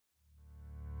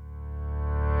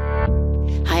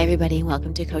everybody.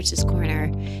 Welcome to Coach's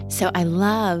Corner. So I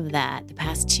love that the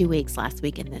past 2 weeks, last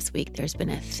week and this week, there's been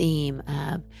a theme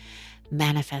of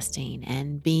manifesting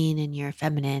and being in your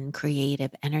feminine,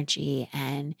 creative energy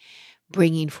and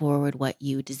bringing forward what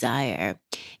you desire.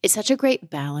 It's such a great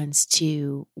balance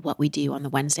to what we do on the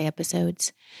Wednesday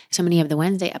episodes. So many of the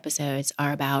Wednesday episodes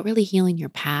are about really healing your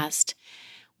past,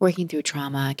 working through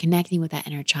trauma, connecting with that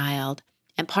inner child.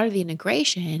 And part of the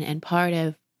integration and part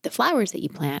of the flowers that you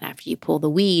plant after you pull the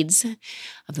weeds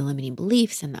of the limiting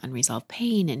beliefs and the unresolved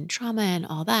pain and trauma and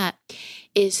all that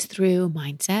is through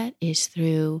mindset, is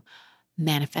through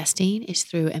manifesting, is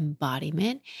through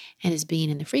embodiment, and is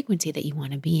being in the frequency that you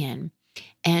want to be in.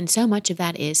 And so much of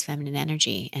that is feminine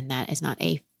energy, and that is not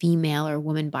a female or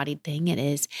woman-bodied thing. It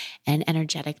is an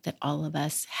energetic that all of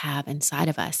us have inside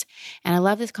of us. And I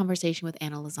love this conversation with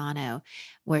Anna Lozano,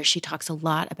 where she talks a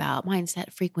lot about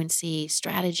mindset, frequency,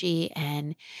 strategy,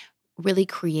 and really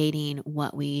creating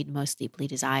what we most deeply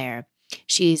desire.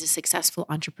 She's a successful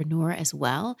entrepreneur as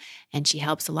well, and she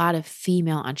helps a lot of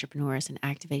female entrepreneurs in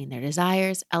activating their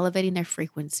desires, elevating their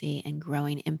frequency, and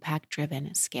growing impact-driven,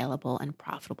 scalable, and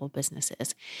profitable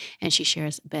businesses. And she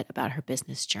shares a bit about her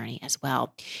business journey as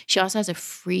well. She also has a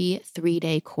free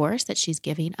 3-day course that she's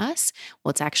giving us.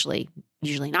 Well, it's actually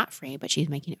usually not free, but she's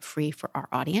making it free for our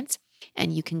audience.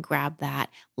 And you can grab that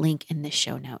link in the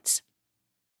show notes.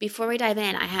 Before we dive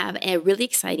in, I have a really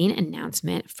exciting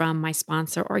announcement from my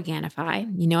sponsor, Organifi.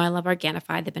 You know I love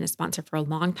Organifi. They've been a sponsor for a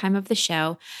long time of the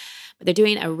show, but they're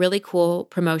doing a really cool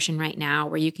promotion right now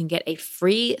where you can get a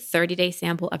free 30-day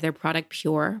sample of their product,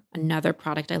 Pure, another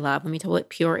product I love. Let me tell you what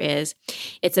Pure is.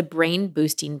 It's a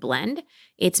brain-boosting blend.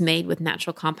 It's made with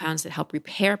natural compounds that help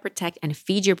repair, protect, and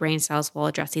feed your brain cells while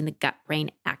addressing the gut-brain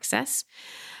axis.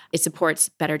 It supports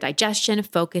better digestion,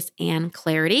 focus, and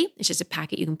clarity. It's just a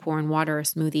packet you can pour in water or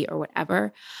smoothie or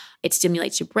whatever. It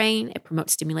stimulates your brain. It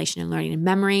promotes stimulation and learning and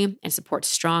memory and supports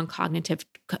strong cognitive,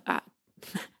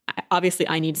 obviously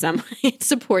I need some. It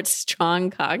supports strong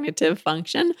cognitive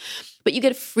function. But you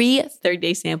get a free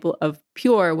 30-day sample of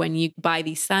Pure when you buy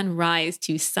the Sunrise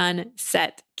to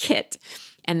Sunset kit.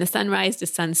 And the Sunrise to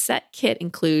Sunset kit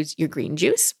includes your green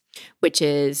juice, which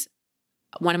is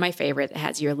one of my favorites. It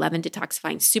has your 11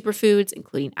 detoxifying superfoods,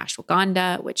 including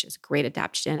ashwagandha, which is a great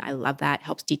adaptogen. I love that. It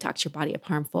helps detox your body of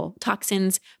harmful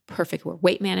toxins, perfect for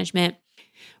weight management.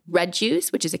 Red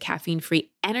juice, which is a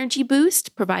caffeine-free energy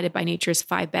boost provided by nature's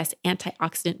 5 best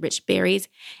antioxidant-rich berries.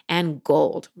 And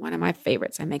gold, one of my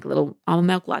favorites. I make little almond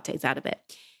milk lattes out of it,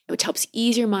 which helps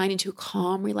ease your mind into a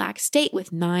calm, relaxed state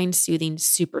with 9 soothing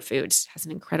superfoods. It has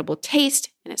an incredible taste,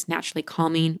 and it's naturally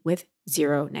calming with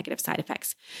 0 negative side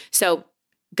effects. So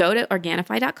go to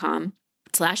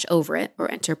Organifi.com/overit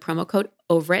or enter promo code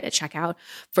overit at checkout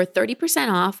for 30%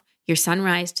 off your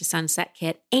Sunrise to Sunset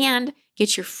kit and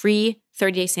get your free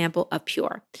 30-day sample of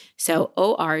Pure. So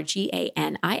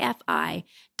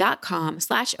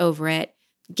Organifi.com/overit.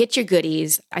 Get your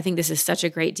goodies. I think this is such a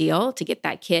great deal to get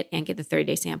that kit and get the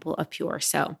 30-day sample of Pure.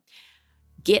 So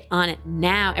get on it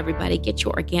now, everybody. Get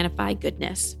your Organifi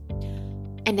goodness.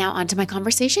 And now on to my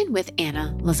conversation with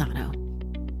Anna Lozano.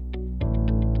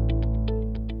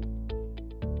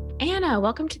 Anna,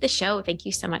 welcome to the show. Thank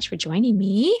you so much for joining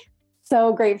me.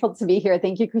 So grateful to be here.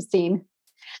 Thank you, Christine.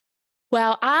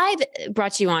 Well, I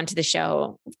brought you onto the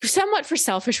show somewhat for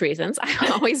selfish reasons. I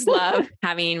always love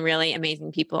having really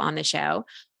amazing people on the show,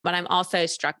 but I'm also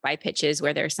struck by pitches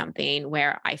where there's something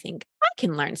where I think I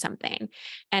can learn something.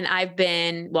 And I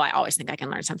always think I can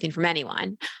learn something from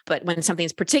anyone, but when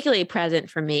something's particularly present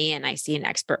for me and I see an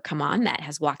expert come on that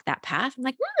has walked that path, I'm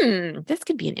like, this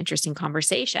could be an interesting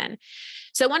conversation.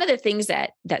 So one of the things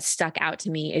that stuck out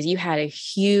to me is you had a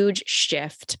huge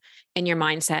shift in your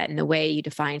mindset and the way you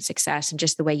define success and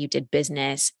just the way you did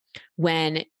business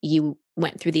when you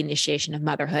went through the initiation of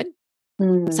motherhood,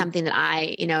 something that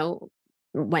I,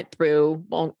 went through.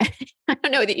 Well, I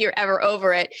don't know that you're ever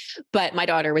over it, but my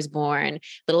daughter was born a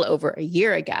little over a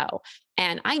year ago.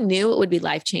 And I knew it would be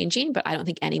life-changing, but I don't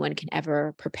think anyone can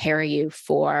ever prepare you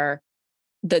for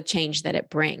the change that it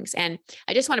brings. And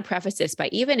I just want to preface this by,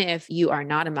 even if you are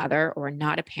not a mother or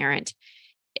not a parent,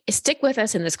 stick with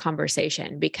us in this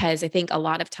conversation, because I think a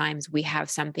lot of times we have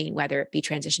something, whether it be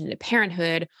transition into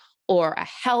parenthood or a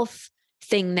health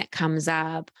thing that comes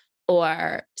up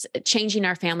or changing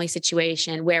our family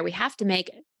situation, where we have to make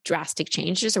drastic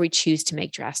changes, or we choose to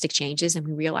make drastic changes and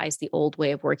we realize the old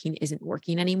way of working isn't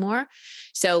working anymore.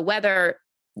 So whether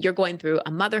you're going through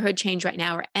a motherhood change right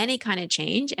now or any kind of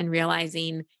change and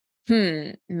realizing,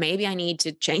 maybe I need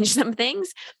to change some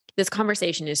things, this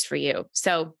conversation is for you.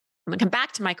 So I'm going to come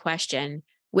back to my question,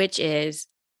 which is,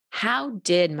 how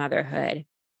did motherhood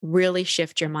really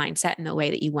shift your mindset and the way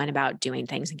that you went about doing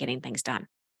things and getting things done?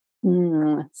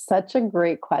 Such a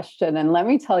great question. And let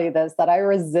me tell you this, that I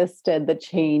resisted the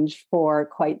change for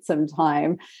quite some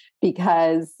time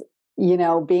because,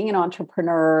 being an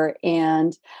entrepreneur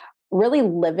and really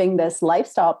living this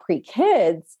lifestyle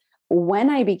pre-kids, when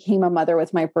I became a mother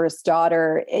with my first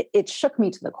daughter, it shook me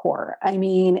to the core. I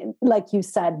mean, like you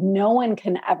said, no one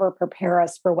can ever prepare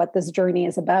us for what this journey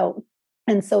is about.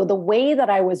 And so the way that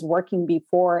I was working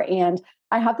before, and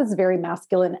I have this very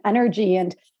masculine energy.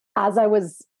 And as I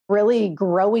was really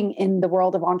growing in the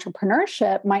world of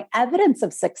entrepreneurship, my evidence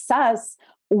of success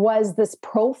was this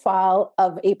profile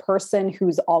of a person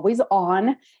who's always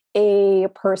on, a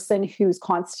person who's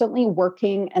constantly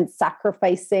working and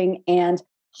sacrificing and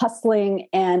hustling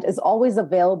and is always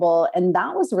available. And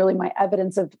that was really my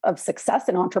evidence of success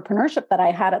in entrepreneurship that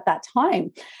I had at that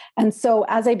time. And so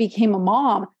as I became a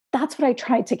mom, that's what I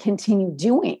tried to continue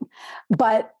doing.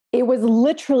 But it was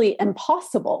literally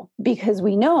impossible because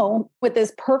we know with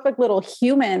this perfect little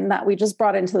human that we just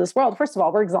brought into this world, first of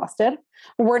all, we're exhausted.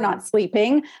 We're not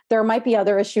sleeping. There might be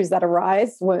other issues that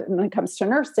arise when it comes to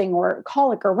nursing or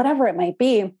colic or whatever it might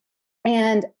be.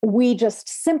 And we just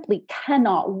simply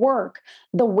cannot work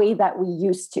the way that we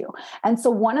used to. And so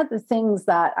one of the things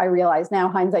that I realize now,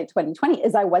 hindsight 2020,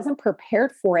 is I wasn't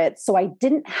prepared for it. So I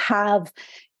didn't have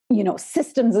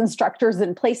systems and structures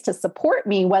in place to support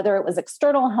me, whether it was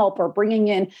external help or bringing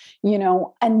in,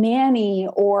 a nanny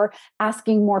or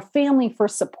asking more family for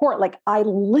support. Like I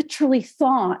literally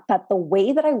thought that the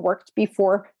way that I worked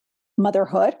before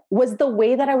motherhood was the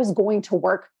way that I was going to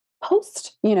work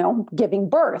post, giving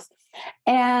birth.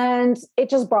 And it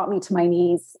just brought me to my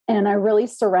knees and I really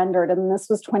surrendered. And this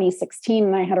was 2016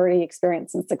 and I had already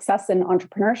experienced some success in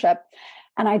entrepreneurship.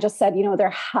 And I just said, there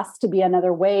has to be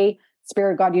another way.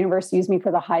 Spirit, God, universe, use me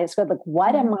for the highest good. Like,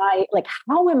 what am I, like,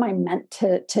 how am I meant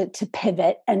to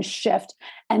pivot and shift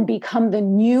and become the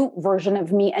new version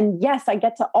of me? And yes, I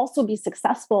get to also be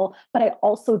successful, but I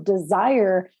also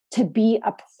desire to be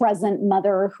a present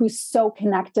mother who's so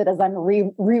connected as I'm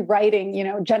rewriting,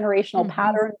 generational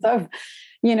patterns of,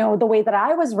 the way that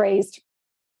I was raised.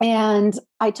 And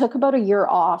I took about a year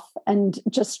off and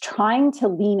just trying to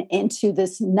lean into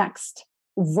this next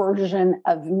version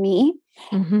of me.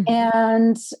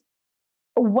 And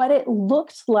what it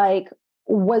looked like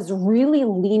was really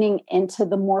leaning into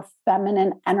the more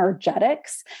feminine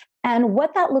energetics. And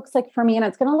what that looks like for me, and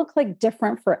it's going to look like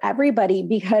different for everybody,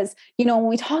 because, when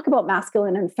we talk about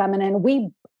masculine and feminine, we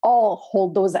all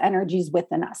hold those energies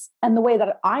within us. And the way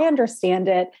that I understand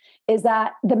it is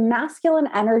that the masculine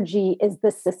energy is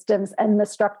the systems and the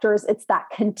structures. It's that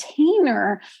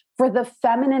container for the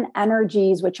feminine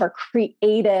energies, which are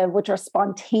creative, which are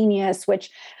spontaneous,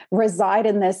 which reside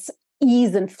in this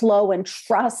ease and flow and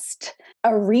trust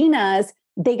arenas.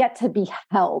 They get to be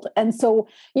held. And so,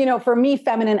 for me,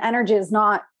 feminine energy is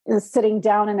not sitting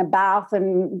down in a bath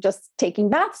and just taking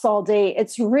baths all day.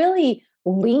 It's really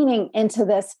leaning into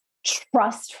this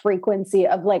trust frequency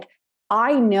of like,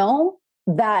 I know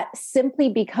that simply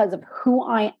because of who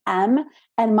I am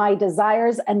and my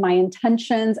desires and my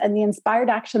intentions and the inspired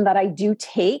action that I do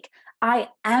take, I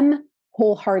am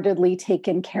wholeheartedly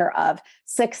taken care of.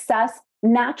 Success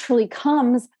naturally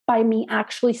comes by me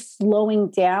actually slowing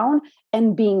down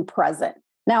and being present.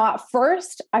 Now, at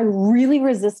first, I really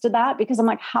resisted that because I'm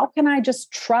like, how can I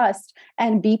just trust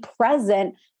and be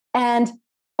present and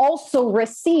also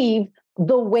receive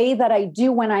the way that I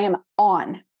do when I am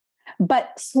on?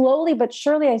 But slowly but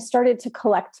surely, I started to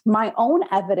collect my own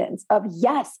evidence of,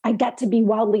 yes, I get to be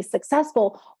wildly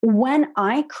successful when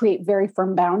I create very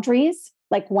firm boundaries.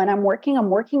 Like when I'm working, I'm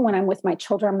working. When I'm with my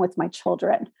children, I'm with my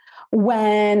children.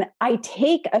 When I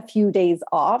take a few days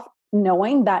off,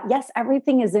 knowing that, yes,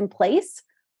 everything is in place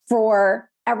for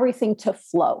everything to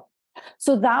flow.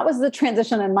 So that was the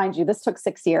transition. And mind you, this took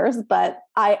 6 years, but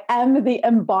I am the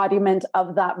embodiment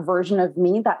of that version of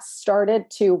me that started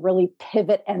to really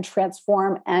pivot and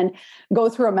transform and go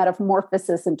through a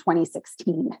metamorphosis in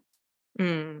 2016. I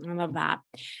love that.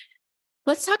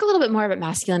 Let's talk a little bit more about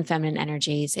masculine, feminine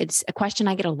energies. It's a question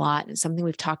I get a lot. It's something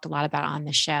we've talked a lot about on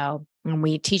the show. And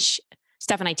we teach,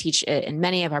 Steph and I teach in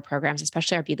many of our programs,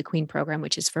 especially our Be the Queen program,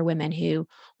 which is for women who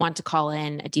want to call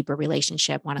in a deeper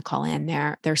relationship, want to call in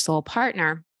their soul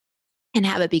partner and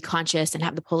have it be conscious and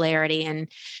have the polarity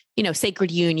and,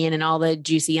 sacred union and all the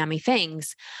juicy, yummy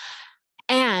things.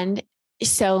 And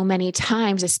so many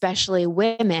times, especially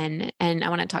women, and I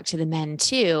want to talk to the men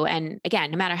too. And again,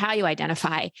 no matter how you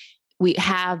identify, we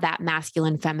have that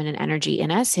masculine, feminine energy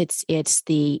in us. It's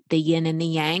the yin and the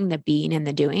yang, the being and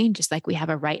the doing, just like we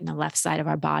have a right and the left side of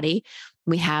our body.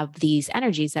 We have these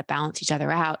energies that balance each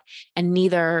other out, and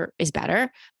neither is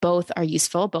better. Both are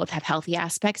useful. Both have healthy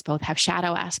aspects. Both have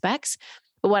shadow aspects.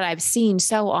 But what I've seen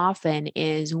so often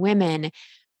is women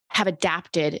have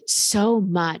adapted so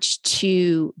much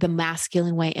to the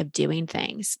masculine way of doing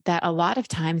things that a lot of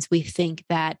times we think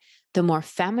that the more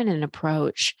feminine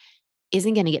approach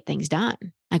isn't going to get things done.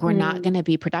 Like we're not going to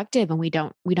be productive, and we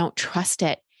don't trust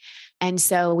it. And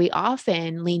so we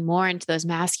often lean more into those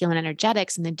masculine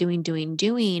energetics and the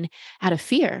doing out of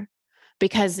fear,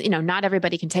 because, not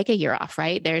everybody can take a year off,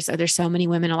 right? There's so many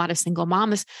women, a lot of single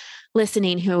moms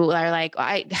listening who are like,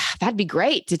 that'd be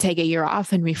great to take a year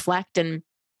off and reflect,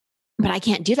 but I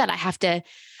can't do that. I have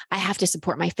to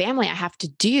support my family. I have to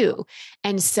do.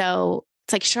 And so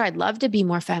it's like, sure, I'd love to be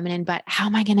more feminine, but how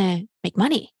am I going to make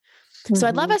money? So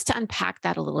I'd love us to unpack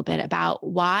that a little bit about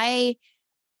why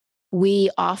we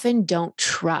often don't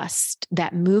trust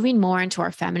that moving more into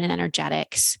our feminine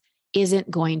energetics isn't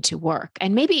going to work.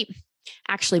 And maybe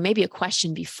a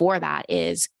question before that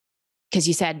is, because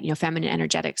you said, feminine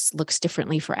energetics looks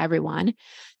differently for everyone.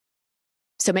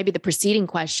 So maybe the preceding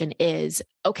question is,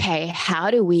 okay, how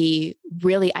do we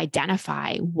really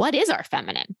identify what is our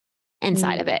feminine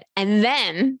inside of it? And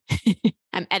then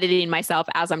I'm editing myself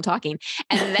as I'm talking.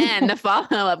 And then the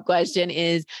follow-up question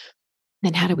is,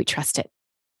 then how do we trust it?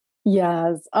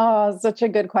 Yes. Oh, such a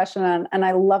good question. And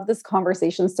I love this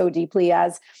conversation so deeply.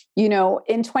 As in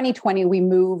 2020, we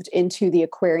moved into the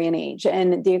Aquarian age,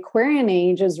 and the Aquarian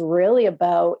age is really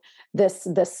about this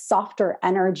softer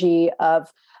energy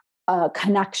of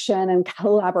connection and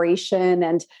collaboration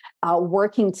and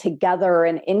working together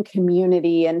and in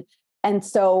community. And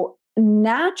so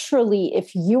naturally,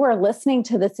 if you are listening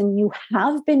to this and you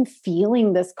have been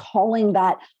feeling this calling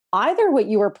that either what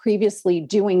you were previously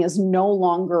doing is no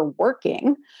longer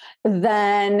working,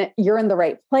 then you're in the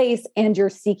right place and you're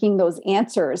seeking those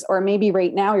answers. Or maybe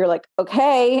right now you're like,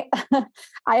 okay,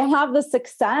 I have the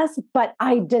success, but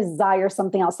I desire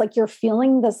something else. Like you're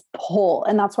feeling this pull.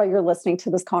 And that's why you're listening to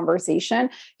this conversation.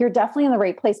 You're definitely in the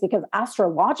right place, because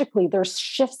astrologically there's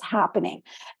shifts happening.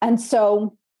 And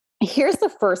so here's the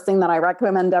first thing that I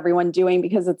recommend everyone doing,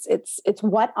 because it's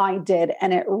what I did,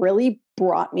 and it really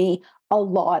brought me a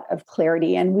lot of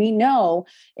clarity. And we know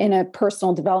in a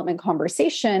personal development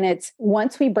conversation, it's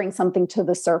once we bring something to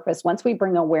the surface, once we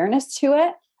bring awareness to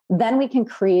it, then we can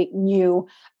create new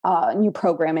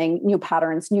programming, new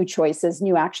patterns, new choices,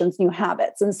 new actions, new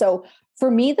habits. And so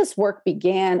for me, this work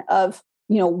began of,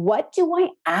 what do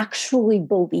I actually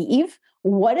believe?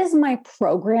 What is my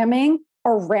programming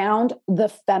around the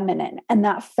feminine and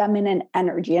that feminine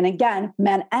energy? And again,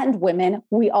 men and women,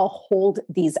 we all hold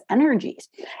these energies.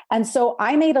 And so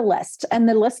I made a list, and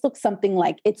the list looks something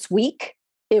like: it's weak,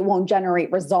 it won't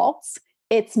generate results,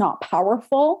 it's not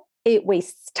powerful, it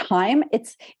wastes time,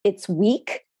 it's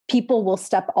weak, people will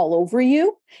step all over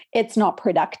you, it's not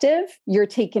productive, you're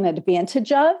taken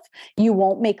advantage of, you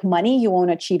won't make money, you won't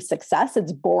achieve success,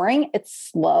 it's boring, it's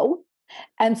slow.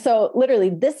 And so literally,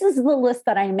 this is the list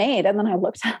that I made. And then I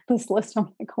looked at this list and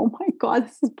I'm like, oh my God,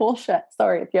 this is bullshit.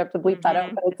 Sorry if you have to bleep that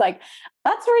out, but it's like,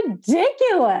 that's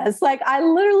ridiculous. Like I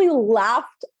literally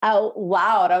laughed out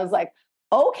loud. I was like,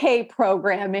 okay,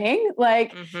 programming,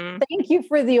 like, thank you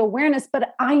for the awareness,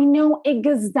 but I know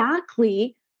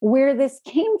exactly where this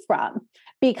came from,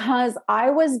 because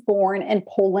I was born in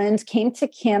Poland, came to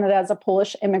Canada as a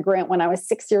Polish immigrant when I was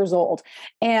 6 years old.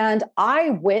 And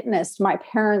I witnessed my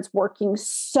parents working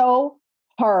so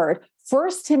hard,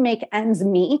 first to make ends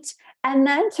meet, and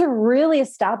then to really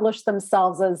establish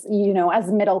themselves as,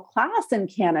 as middle class in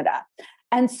Canada.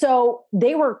 And so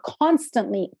they were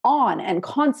constantly on and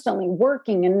constantly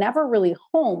working and never really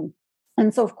home.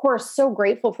 And so, of course, so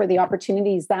grateful for the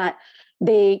opportunities that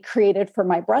they created for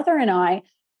my brother and I.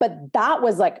 But that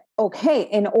was like, okay,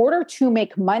 in order to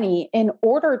make money, in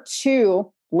order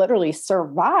to literally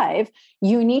survive,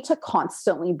 you need to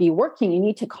constantly be working. You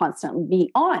need to constantly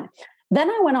be on. Then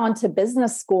I went on to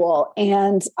business school,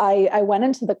 and I went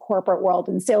into the corporate world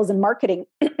in sales and marketing.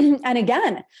 And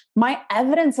again, my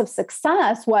evidence of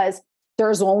success was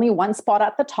there's only one spot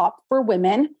at the top for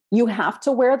women. You have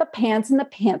to wear the pants and the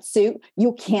pantsuit.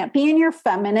 You can't be in your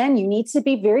feminine. You need to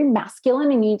be very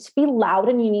masculine, and you need to be loud,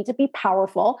 and you need to be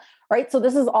powerful, right? So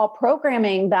this is all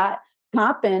programming that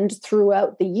happened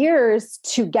throughout the years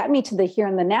to get me to the here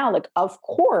and the now. Like, of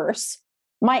course,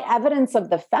 my evidence of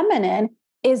the feminine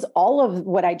is all of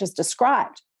what I just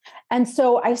described. And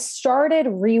so I started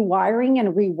rewiring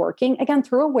and reworking, again,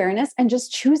 through awareness and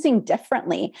just choosing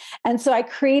differently. And so I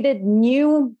created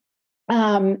new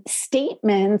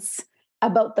statements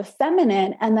about the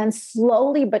feminine, and then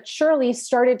slowly but surely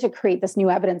started to create this new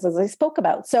evidence as I spoke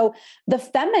about. So the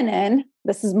feminine,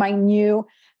 this is my new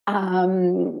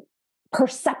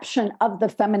perception of the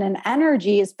feminine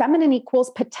energy, is feminine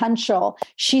equals potential.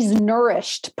 She's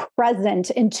nourished, present,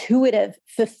 intuitive,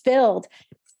 fulfilled,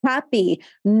 happy,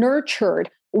 nurtured,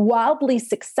 wildly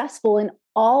successful in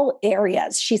all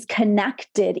areas. She's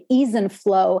connected, ease and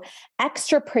flow,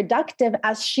 extra productive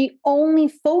as she only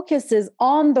focuses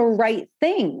on the right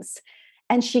things.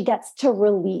 And she gets to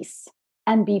release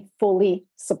and be fully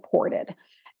supported.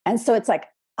 And so it's like,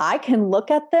 I can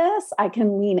look at this, I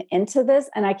can lean into this,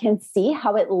 and I can see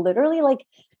how it literally like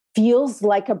feels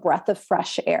like a breath of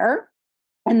fresh air.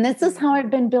 And this is how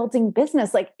I've been building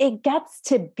business. Like it gets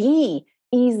to be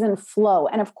ease and flow.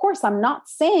 And of course, I'm not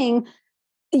saying,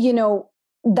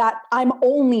 that I'm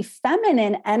only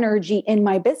feminine energy in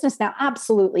my business now.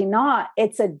 Absolutely not.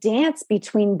 It's a dance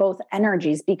between both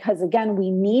energies because, again,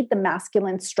 we need the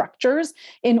masculine structures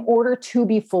in order to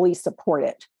be fully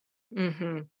supported.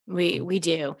 Mm-hmm. We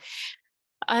do.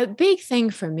 A big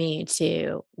thing for me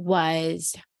too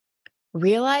was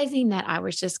realizing that I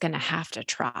was just going to have to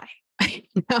try.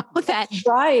 That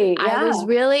right. I was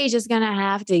really just going to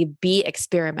have to be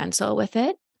experimental with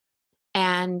it.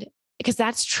 And because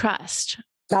that's trust.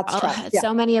 That's trust. Yeah.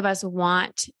 So many of us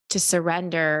want to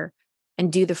surrender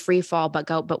and do the free fall,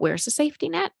 but where's the safety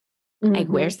net? Mm-hmm. Like,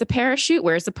 where's the parachute?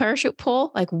 Where's the parachute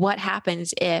pull? Like, what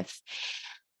happens if?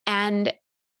 And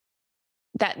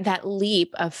that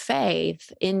leap of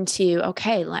faith into,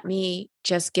 okay, let me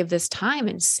just give this time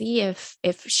and see if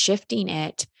shifting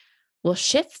it will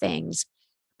shift things.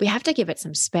 We have to give it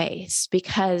some space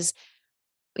because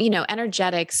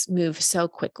energetics move so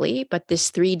quickly, but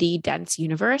this 3D dense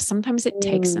universe, sometimes it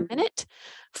takes a minute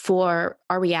for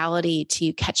our reality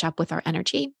to catch up with our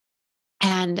energy.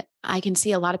 And I can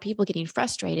see a lot of people getting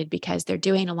frustrated because they're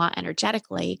doing a lot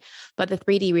energetically, but the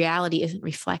 3D reality isn't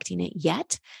reflecting it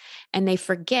yet. And they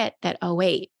forget that, oh,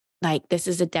 wait, like this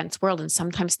is a dense world and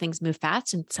sometimes things move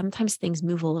fast and sometimes things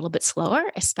move a little bit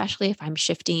slower, especially if I'm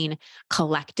shifting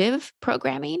collective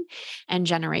programming and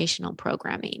generational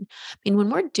programming. I mean, when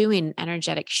we're doing an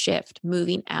energetic shift,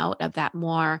 moving out of that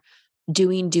more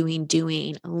doing,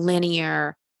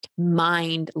 linear,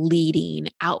 mind leading,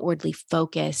 outwardly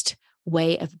focused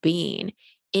way of being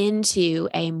into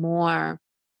a more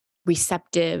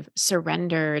receptive,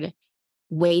 surrendered,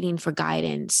 waiting for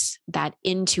guidance, that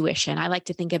intuition. I like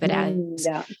to think of it as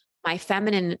my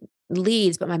feminine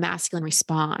leads, but my masculine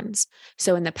responds.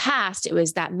 So in the past, it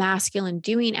was that masculine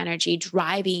doing energy,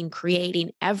 driving,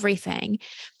 creating everything.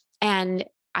 And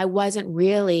I wasn't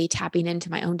really tapping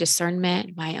into my own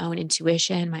discernment, my own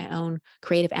intuition, my own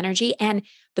creative energy. And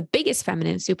the biggest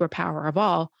feminine superpower of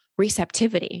all,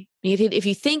 receptivity. If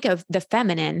you think of the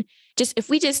feminine, if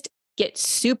we just get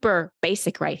super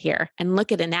basic right here and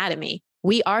look at anatomy,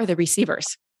 we are the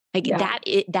receivers.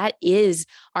 That is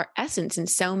our essence in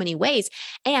so many ways.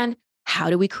 And how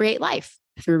do we create life?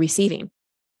 Through receiving.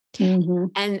 Mm-hmm.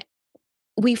 And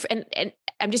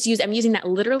I'm using that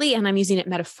literally and I'm using it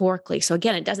metaphorically. So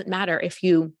again, it doesn't matter if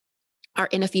you are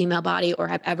in a female body or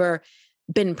have ever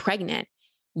been pregnant.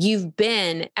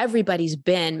 Everybody's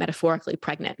been metaphorically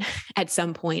pregnant at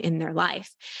some point in their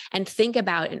life. And think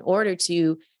about, in order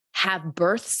to have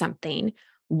birthed something,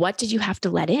 what did you have to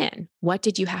let in? What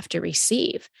did you have to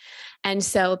receive? And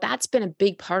so that's been a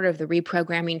big part of the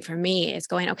reprogramming for me, is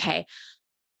going, okay,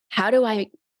 how do I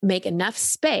make enough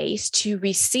space to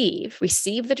receive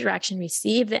the direction,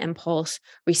 receive the impulse,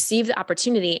 receive the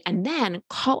opportunity, and then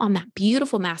call on that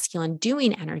beautiful masculine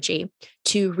doing energy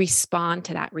to respond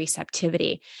to that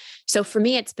receptivity. So for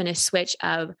me, it's been a switch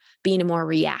of being a more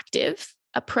reactive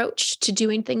approach to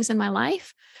doing things in my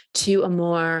life to a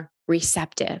more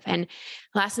receptive. And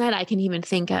last night I can even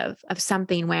think of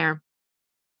something where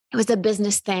it was a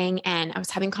business thing and I was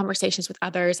having conversations with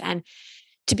others, and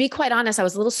to be quite honest, I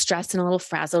was a little stressed and a little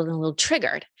frazzled and a little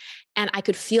triggered. And I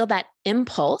could feel that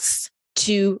impulse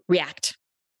to react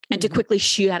and to quickly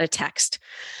shoot out a text.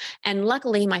 And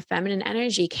luckily, my feminine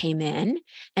energy came in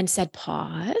and said,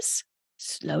 pause,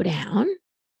 slow down,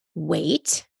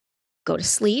 wait, go to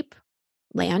sleep,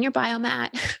 lay on your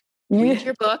biomat, read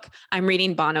your book. I'm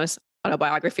reading Bono's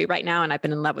autobiography right now, and I've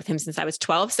been in love with him since I was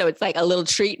 12. So it's like a little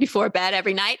treat before bed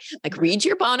every night. Like, read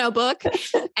your Bono book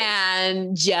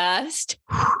and just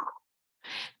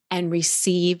and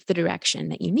receive the direction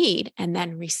that you need, and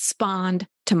then respond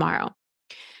tomorrow.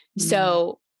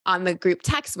 So on the group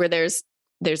text where there's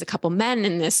a couple men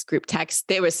in this group text,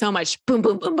 there was so much boom,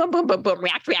 boom, boom, boom, boom, boom, boom,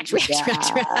 react.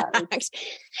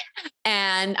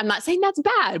 And I'm not saying that's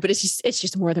bad, but it's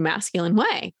just more the masculine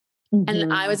way.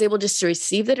 And I Mhm. was able just to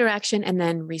receive the direction and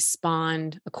then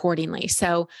respond accordingly.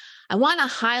 So I want to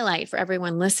highlight for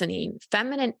everyone listening,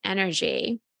 feminine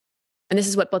energy, and this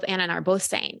is what both Anna and I are both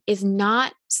saying, is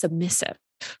not submissive.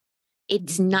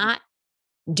 It's not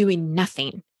doing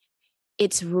nothing.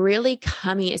 It's really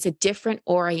coming, it's a different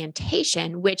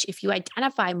orientation, which if you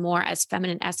identify more as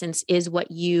feminine essence is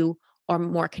what you are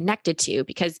more connected to,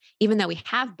 because even though we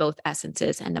have both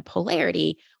essences and the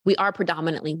polarity, we are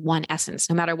predominantly one essence,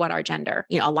 no matter what our gender.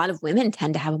 You know, a lot of women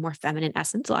tend to have a more feminine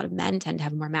essence. A lot of men tend to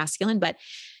have a more masculine, but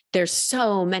there's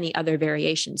so many other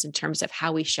variations in terms of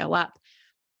how we show up.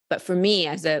 But for me,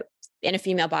 in a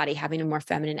female body, having a more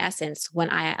feminine essence, when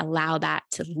I allow that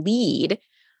to lead,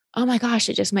 oh my gosh,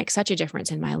 it just makes such a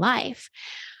difference in my life.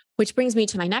 Which brings me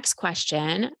to my next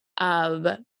question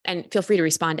and feel free to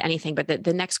respond to anything, but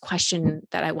the next question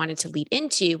that I wanted to lead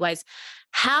into was,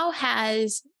 how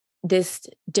has this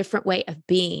different way of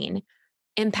being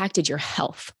impacted your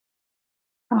health?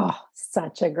 Oh,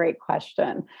 such a great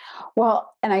question.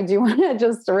 Well, and I do want to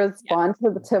just Yeah. respond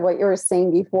to what you were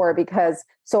saying before, because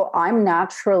so I'm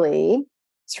naturally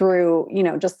through,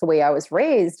 just the way I was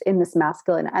raised in this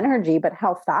masculine energy, but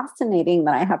how fascinating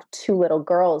that I have two little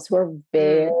girls who are Mm,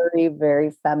 very,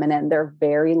 very feminine. They're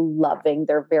very loving.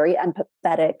 They're very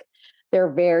empathetic. They're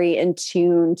very in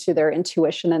tune to their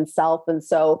intuition and self. And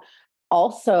so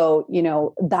also,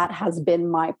 that has been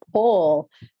my pull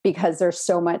because there's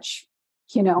so much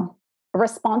you know,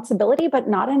 responsibility, but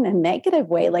not in a negative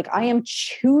way. Like I am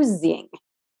choosing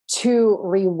to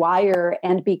rewire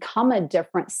and become a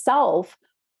different self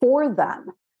for them.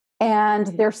 And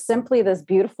they're simply this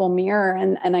beautiful mirror.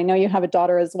 And I know you have a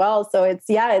daughter as well. So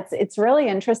it's really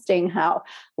interesting how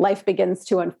life begins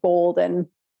to unfold. And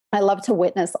I love to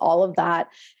witness all of that.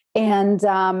 And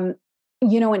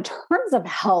in terms of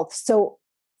health, so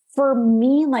for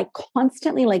me, like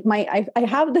constantly, like I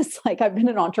have this, like I've been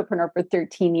an entrepreneur for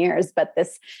 13 years, but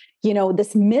this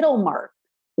middle mark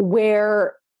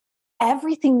where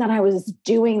everything that I was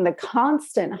doing, the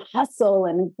constant hustle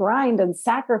and grind and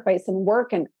sacrifice and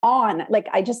work and on, like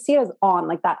I just see it as on,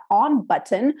 like that on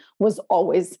button was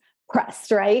always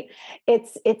pressed, right?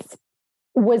 It's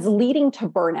was leading to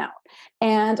burnout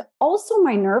and also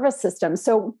my nervous system.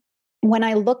 So when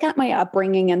I look at my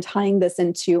upbringing and tying this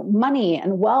into money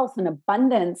and wealth and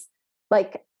abundance,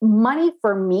 like money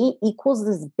for me equals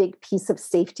this big piece of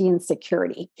safety and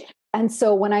security. And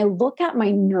so when I look at my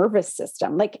nervous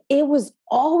system, like it was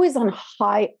always on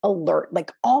high alert,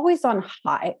 like always on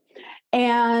high.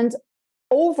 And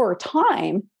over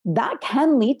time, that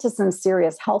can lead to some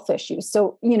serious health issues.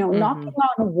 So, knocking mhm.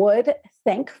 on wood,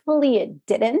 thankfully it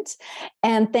didn't.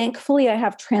 And thankfully I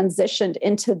have transitioned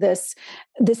into this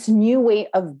new way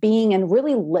of being and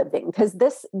really living, because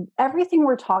everything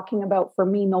we're talking about for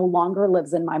me no longer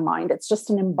lives in my mind. It's just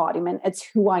an embodiment. It's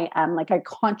who I am. Like I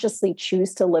consciously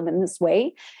choose to live in this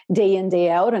way day in, day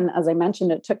out. And as I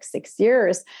mentioned, it took 6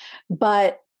 years,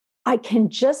 but I can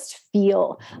just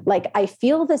feel like I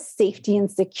feel the safety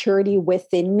and security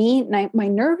within me. And my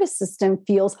nervous system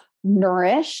feels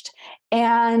nourished.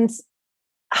 And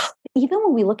even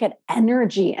when we look at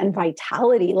energy and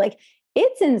vitality, like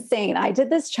it's insane. I did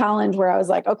this challenge where I was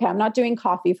like, okay, I'm not doing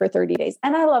coffee for 30 days.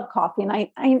 And I love coffee.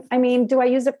 And I mean, do I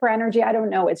use it for energy? I don't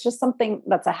know. It's just something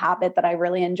that's a habit that I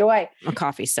really enjoy. My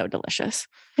coffee's so delicious.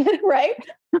 Right?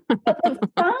 But the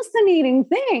fascinating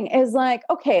thing is like,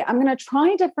 okay, I'm going to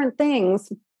try different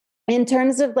things in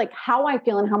terms of like how I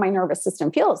feel and how my nervous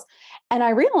system feels. And I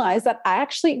realized that I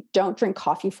actually don't drink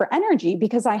coffee for energy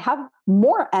because I have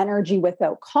more energy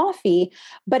without coffee,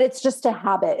 but it's just a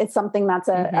habit. It's something that's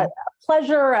a Mhm.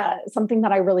 pleasure, something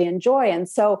that I really enjoy. And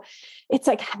so it's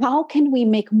like, how can we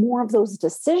make more of those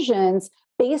decisions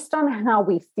based on how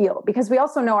we feel? Because we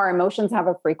also know our emotions have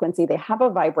a frequency, they have a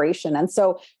vibration. And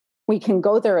so we can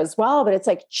go there as well, but it's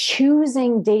like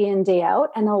choosing day in, day out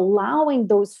and allowing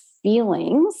those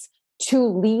feelings to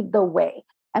lead the way.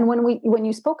 And when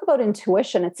you spoke about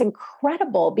intuition, it's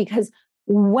incredible because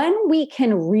when we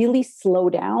can really slow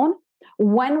down,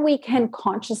 when we can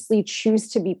consciously choose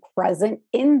to be present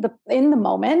in the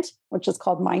moment, which is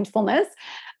called mindfulness,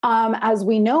 as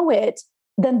we know it,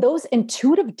 then those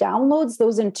intuitive downloads,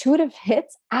 those intuitive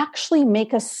hits actually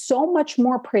make us so much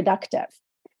more productive.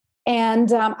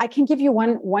 And I can give you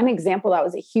one example that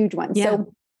was a huge one. Yeah.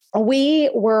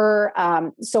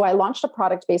 So I launched a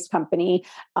product-based company,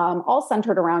 all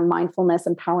centered around mindfulness,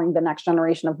 empowering the next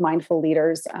generation of mindful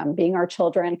leaders, being our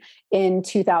children, in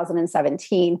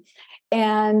 2017.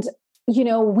 And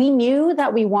we knew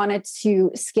that we wanted to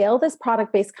scale this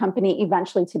product-based company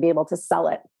eventually to be able to sell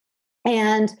it.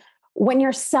 And when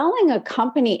you're selling a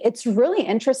company, it's really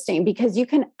interesting because you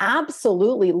can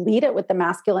absolutely lead it with the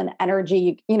masculine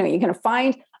energy. You're going to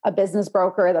find a business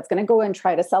broker that's going to go and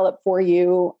try to sell it for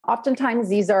you. Oftentimes,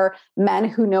 these are men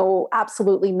who know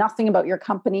absolutely nothing about your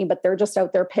company, but they're just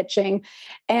out there pitching.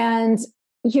 And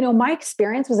my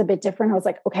experience was a bit different. I was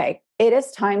like, okay, it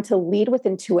is time to lead with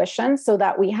intuition so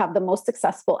that we have the most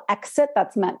successful exit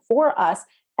that's meant for us.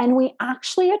 And we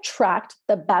actually attract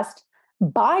the best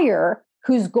buyer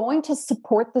who's going to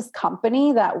support this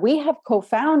company that we have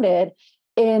co-founded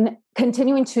in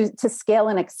continuing to scale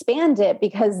and expand it,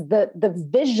 because the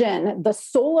vision, the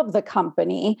soul of the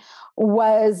company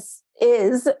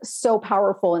is so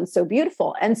powerful and so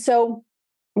beautiful. And so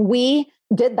we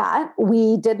did that.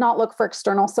 We did not look for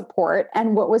external support.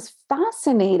 And what was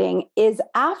fascinating is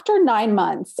after 9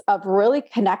 months of really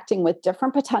connecting with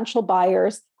different potential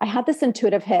buyers, I had this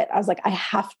intuitive hit. I was like, I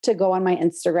have to go on my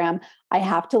Instagram. I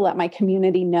have to let my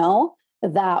community know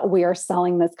that we are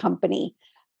selling this company.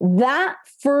 That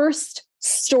first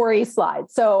story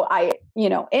slide. So I,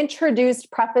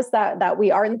 preface that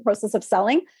we are in the process of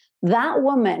selling. That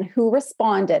woman who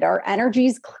responded, our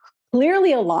energies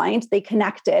clearly aligned, they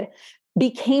connected,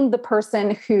 became the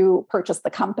person who purchased the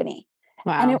company.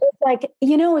 Wow. And it was like,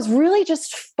 it was really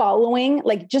just following,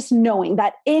 like just knowing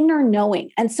that inner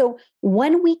knowing. And so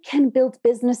when we can build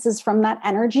businesses from that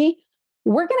energy,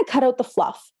 we're going to cut out the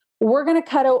fluff. We're going to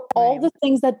cut out all the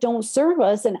things that don't serve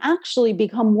us and actually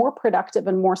become more productive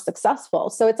and more successful.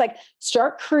 So it's like,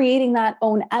 start creating that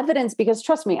own evidence, because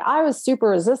trust me, I was super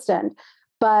resistant.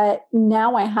 But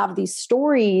now I have these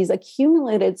stories,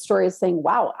 accumulated stories saying,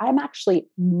 wow, I'm actually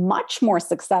much more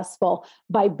successful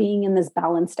by being in this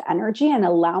balanced energy and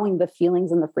allowing the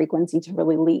feelings and the frequency to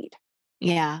really lead.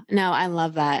 Yeah, no, I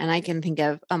love that. And I can think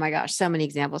of, oh my gosh, so many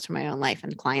examples from my own life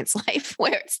and clients' life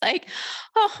where it's like,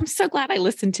 oh, I'm so glad I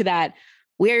listened to that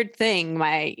weird thing,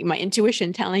 my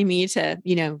intuition telling me to,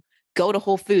 go to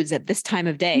Whole Foods at this time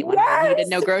of day when I needed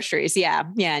no groceries. Yeah.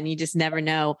 Yeah. And you just never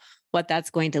know what that's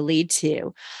going to lead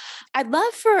to. I'd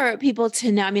love for people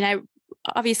to know, I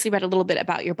obviously read a little bit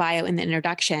about your bio in the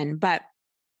introduction, but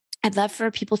I'd love for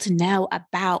people to know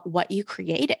about what you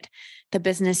created, the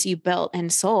business you built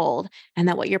and sold, and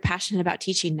that what you're passionate about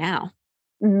teaching now.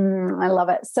 I love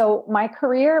it. So my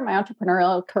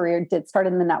entrepreneurial career did start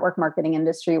in the network marketing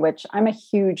industry, which I'm a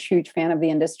huge, huge fan of the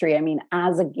industry.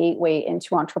 As a gateway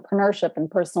into entrepreneurship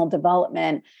and personal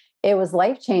development, it was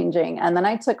life-changing. And then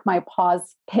I took my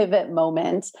pause pivot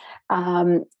moment.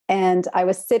 And I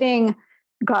was sitting,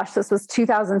 this was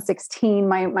 2016.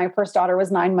 My first daughter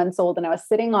was 9 months old, and I was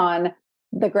sitting on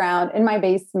the ground in my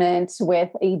basement with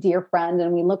a dear friend.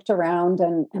 And we looked around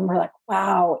and we're like,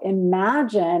 wow,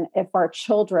 imagine if our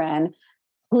children,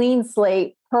 clean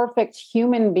slate, perfect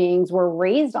human beings, were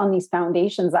raised on these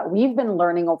foundations that we've been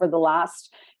learning over the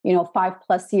last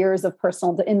 5+ years of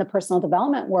in the personal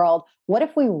development world. What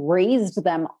if we raised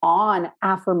them on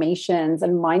affirmations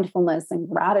and mindfulness and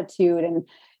gratitude and,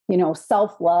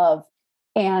 self-love?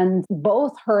 And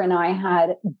both her and I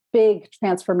had big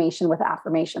transformation with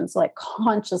affirmations, like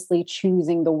consciously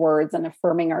choosing the words and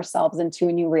affirming ourselves into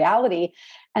a new reality.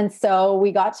 And so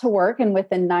we got to work, and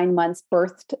within 9 months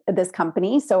birthed this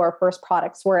company. So our first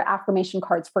products were affirmation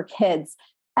cards for kids.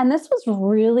 And this was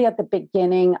really at the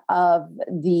beginning of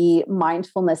the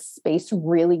mindfulness space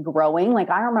really growing. Like,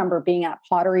 I remember being at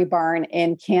Pottery Barn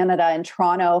in Canada, in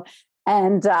Toronto,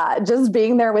 and just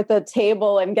being there with a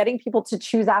table and getting people to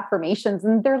choose affirmations.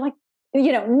 And they're like,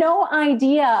 no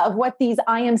idea of what these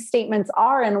I am statements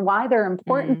are and why they're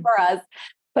important for us.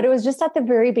 But it was just at the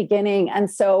very beginning.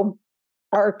 And so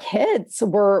our kids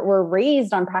were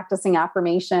raised on practicing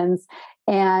affirmations.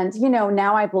 And,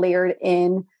 now I've layered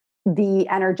in the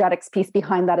energetics piece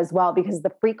behind that as well, because the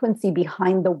frequency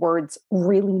behind the words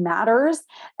really matters.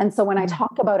 And so when I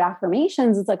talk about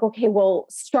affirmations, it's like, okay, well,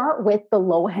 start with the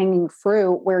low-hanging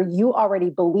fruit where you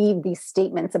already believe these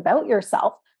statements about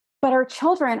yourself. But our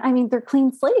children, they're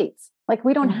clean slates. Like,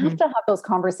 we don't have to have those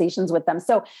conversations with them.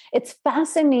 So it's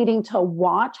fascinating to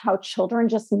watch how children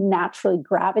just naturally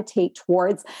gravitate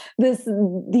towards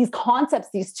these concepts,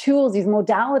 these tools, these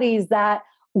modalities that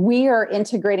we are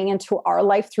integrating into our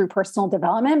life through personal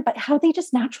development, but how they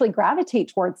just naturally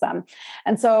gravitate towards them.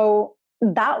 And so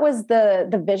that was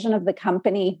the vision of the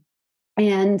company.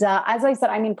 And as I said,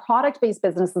 product-based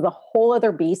business is a whole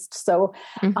other beast. So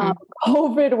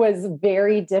COVID was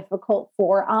very difficult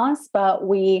for us, but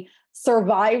we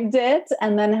survived it,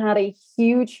 and then had a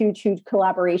huge, huge, huge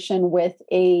collaboration with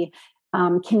a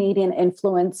Canadian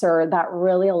influencer that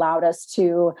really allowed us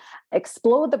to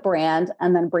explode the brand,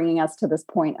 and then bringing us to this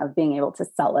point of being able to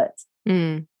sell it.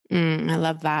 I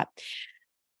love that.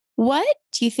 What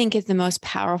do you think is the most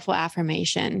powerful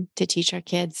affirmation to teach our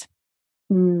kids?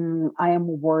 I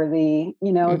am worthy,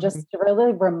 Hmm. just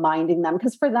really reminding them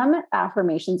because for them,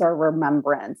 affirmations are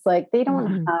remembrance. Like they don't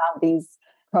Hmm. have these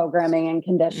programming and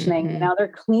conditioning, Hmm. they're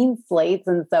clean slates.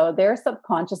 And so their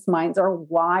subconscious minds are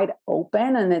wide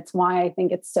open. And it's why I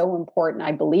think it's so important.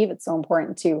 I believe it's so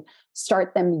important to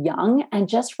start them young and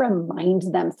just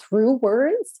remind them through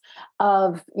words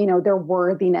of, their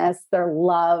worthiness, their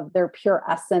love, their pure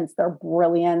essence, their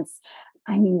brilliance.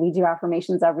 I mean, we do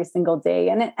affirmations every single day.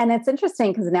 And it's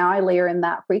interesting because now I layer in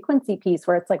that frequency piece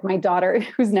where it's like my daughter,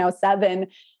 who's now 7,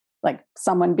 like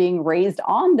someone being raised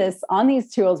on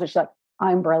these tools, which like,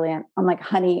 I'm brilliant. I'm like,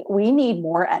 honey, we need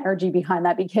more energy behind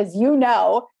that because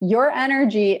your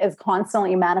energy is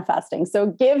constantly manifesting. So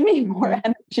give me more Hmm.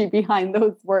 energy behind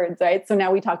those words, right? So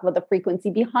now we talk about the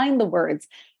frequency behind the words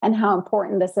and how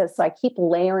important this is. So I keep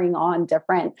layering on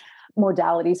different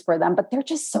modalities for them, but they're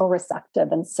just so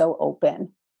receptive and so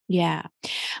open. Yeah.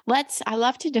 I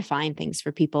love to define things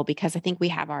for people because I think we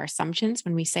have our assumptions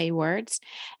when we say words.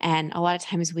 And a lot of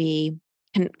times we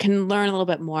can learn a little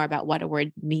bit more about what a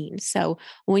word means. So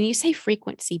when you say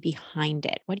frequency behind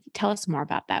it, what do you tell us more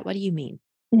about that? What do you mean?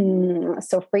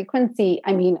 So frequency,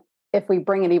 I mean, if we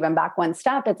bring it even back one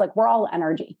step, it's like we're all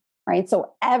energy, right?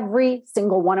 So every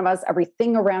single one of us,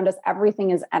 everything around us,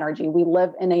 everything is energy. We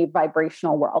live in a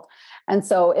vibrational world. And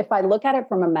so if I look at it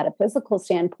from a metaphysical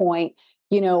standpoint,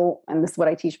 and this is what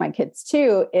I teach my kids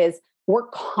too, is we're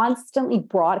constantly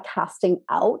broadcasting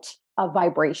out a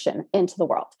vibration into the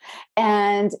world.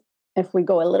 And if we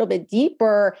go a little bit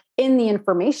deeper in the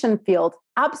information field,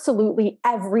 absolutely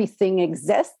everything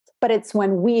exists, but it's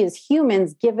when we as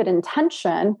humans give it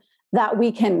intention that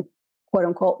we can, quote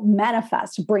unquote,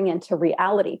 manifest, bring into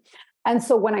reality. And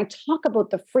so when I talk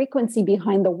about the frequency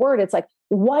behind the word, it's like,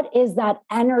 what is that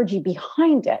energy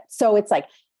behind it? So it's like,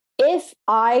 if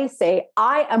I say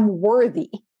I am worthy,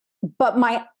 but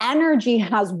my energy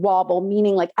has wobble,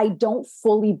 meaning like I don't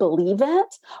fully believe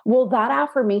it, well, that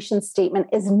affirmation statement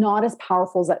is not as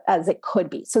powerful as it could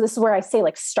be. So this is where I say,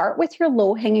 like, start with your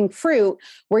low hanging fruit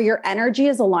where your energy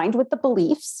is aligned with the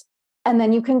beliefs. And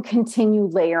then you can continue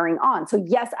layering on. So,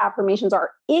 yes, affirmations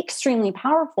are extremely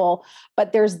powerful,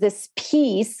 but there's this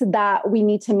piece that we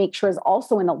need to make sure is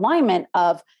also in alignment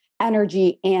of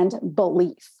energy and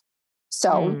belief.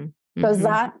 So, does Mm-hmm.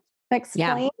 that Yeah.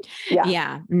 explain? Yeah.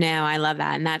 Yeah. No, I love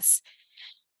that. And that's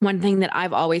one thing that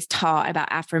I've always taught about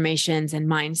affirmations and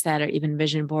mindset or even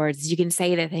vision boards. You can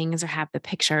say the things or have the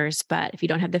pictures, but if you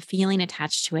don't have the feeling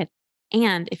attached to it,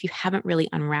 and if you haven't really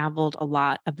unraveled a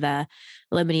lot of the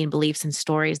limiting beliefs and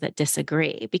stories that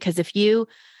disagree, because if you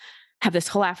have this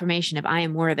whole affirmation of I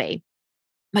am worthy,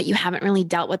 but you haven't really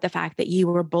dealt with the fact that you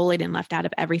were bullied and left out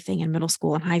of everything in middle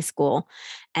school and high school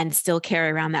and still carry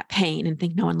around that pain and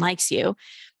think no one likes you,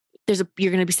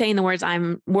 you're going to be saying the words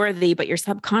I'm worthy, but your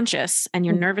subconscious and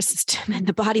your nervous system and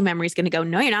the body memory is going to go,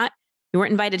 no, you're not. You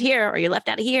weren't invited here, or you left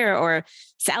out of here, or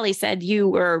Sally said you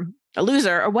were a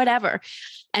loser, or whatever.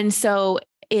 And so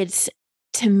it's,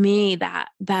 to me, that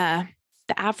the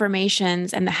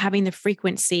affirmations and the having the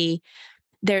frequency,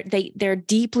 they're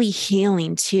deeply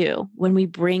healing too when we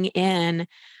bring in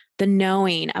the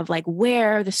knowing of like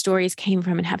where the stories came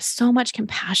from and have so much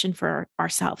compassion for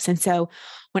ourselves. And so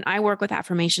when I work with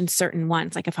affirmations, certain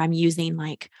ones, like if I'm using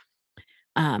like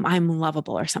I'm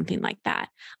lovable or something like that,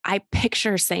 I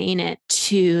picture saying it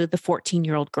to the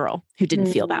 14-year-old girl who didn't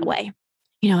feel that Mm, way.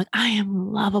 Like I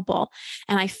am lovable.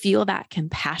 And I feel that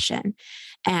compassion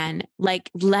and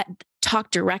like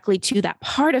talk directly to that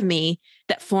part of me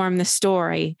that formed the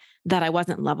story that I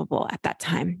wasn't lovable at that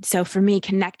time. So for me,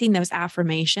 connecting those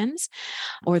affirmations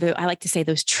or I like to say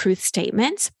those truth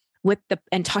statements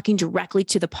and talking directly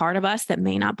to the part of us that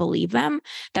may not believe them,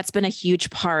 that's been a huge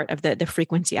part of the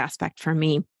frequency aspect for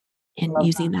me in love that.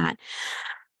 using that.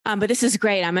 But this is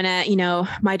great. I'm gonna,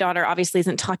 my daughter obviously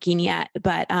isn't talking yet,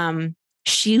 but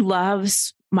she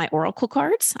loves my oracle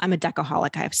cards. I'm a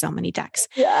deckaholic. I have so many decks,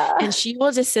 Yeah. and she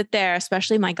will just sit there,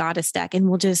 especially my goddess deck, and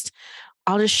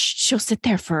she'll sit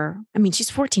there for. I mean, she's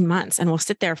 14 months, and we'll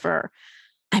sit there for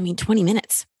 20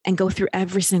 minutes and go through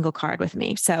every single card with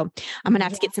me. So I'm going to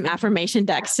have to get some affirmation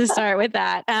decks to start with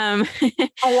that.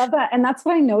 I love that. And that's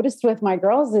what I noticed with my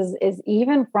girls is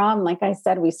even from, like I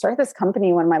said, we started this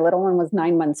company when my little one was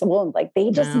 9 months old. Like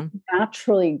they just no,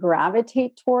 naturally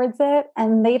gravitate towards it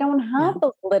and they don't have yeah,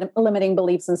 those limiting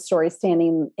beliefs and stories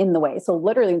standing in the way. So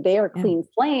literally they are yeah, clean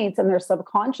slates and their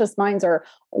subconscious minds are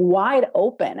wide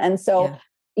open. And so yeah,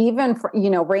 even for,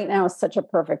 right now is such a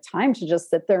perfect time to just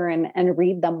sit there and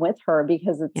read them with her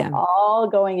because it's yeah. all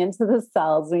going into the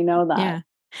cells. We know that. Yeah.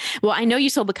 Well, I know you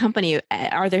sold the company.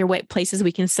 Are there places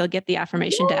we can still get the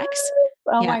affirmation Yes. decks?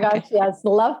 Oh Yeah. my gosh. Okay. Yes.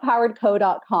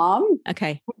 Lovepoweredco.com.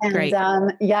 Okay. And Great.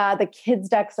 yeah, the kids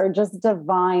decks are just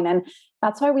divine. And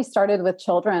that's why we started with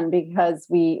children, because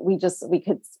we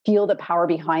could feel the power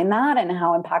behind that and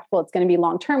how impactful it's going to be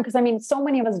long term. Because I mean, so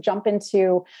many of us jump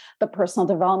into the personal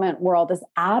development world as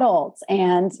adults.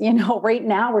 And, right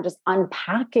now we're just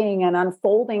unpacking and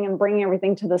unfolding and bringing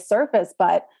everything to the surface.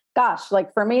 But gosh,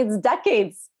 like for me, it's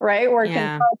decades, right? Work in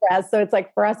Yeah. progress. So it's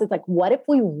like for us, it's like, what if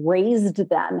we raised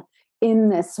them in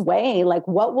this way? Like,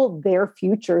 what will their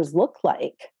futures look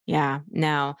like? Yeah,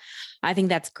 no, I think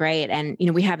that's great. And,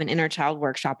 we have an inner child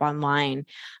workshop online.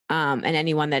 And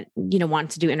anyone that,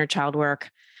 wants to do inner child work,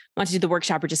 wants to do the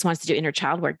workshop or just wants to do inner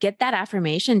child work, get that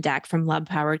affirmation deck from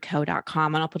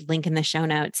lovepoweredco.com. And I'll put a link in the show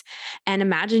notes, and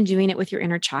imagine doing it with your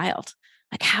inner child.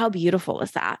 Like, how beautiful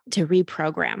is that to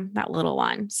reprogram that little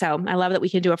one? So I love that we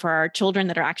can do it for our children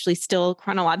that are actually still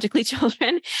chronologically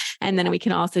children. And then we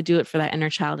can also do it for that inner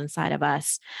child inside of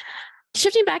us.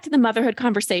 Shifting back to the motherhood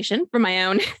conversation for my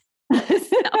own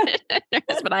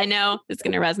selfishness, but I know it's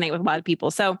going to resonate with a lot of people.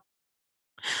 So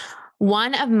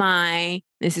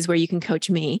this is where you can coach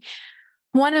me.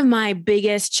 One of my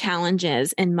biggest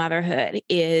challenges in motherhood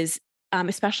is,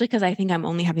 especially because I think I'm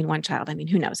only having one child. I mean,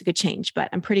 who knows? It could change, but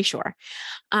I'm pretty sure,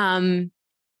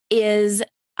 is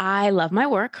I love my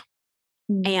work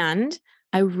and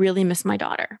I really miss my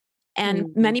daughter.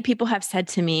 And many people have said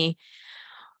to me,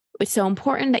 it's so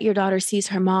important that your daughter sees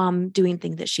her mom doing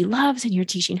things that she loves and you're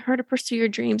teaching her to pursue your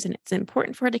dreams. And it's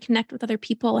important for her to connect with other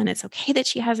people. And it's okay that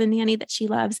she has a nanny that she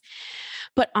loves.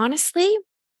 But honestly,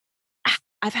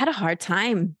 I've had a hard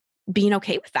time being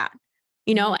okay with that,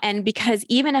 and because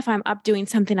even if I'm up doing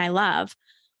something I love,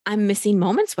 I'm missing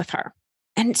moments with her.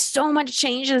 And so much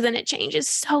changes, and it changes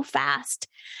so fast.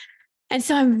 And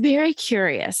so I'm very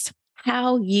curious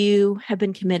how you have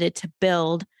been committed to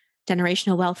build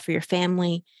generational wealth for your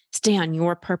family, stay on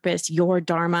your purpose, your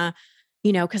dharma,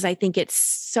 because I think it's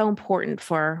so important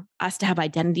for us to have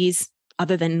identities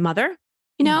other than mother.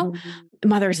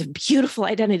 Mother is a beautiful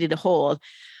identity to hold.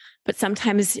 But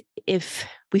sometimes if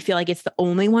we feel like it's the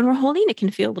only one we're holding, it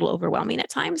can feel a little overwhelming at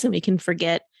times, and we can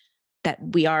forget that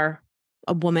we are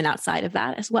a woman outside of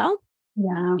that as well.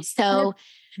 Yeah. So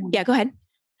yeah, go ahead.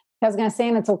 I was going to say,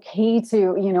 and it's okay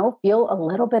to, feel a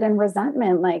little bit in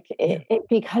resentment, like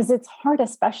because it's hard,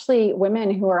 especially women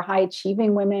who are high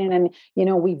achieving women. And,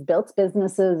 we've built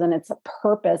businesses and it's a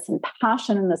purpose and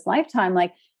passion in this lifetime.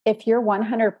 Like if you're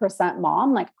 100%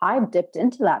 mom, like I've dipped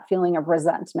into that feeling of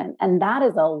resentment, and that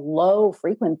is a low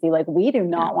frequency. Like we do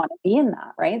not want to be in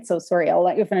that. Right. So sorry, I'll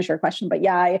let you finish your question, but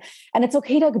yeah, and it's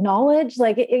okay to acknowledge,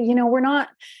 like, we're not,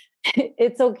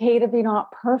 it's okay to be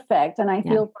not perfect. And I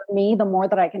feel for me, the more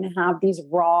that I can have these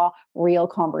raw, real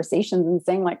conversations and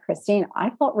saying like, Christine,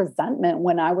 I felt resentment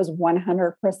when I was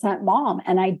 100% mom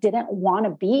and I didn't want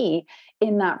to be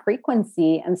in that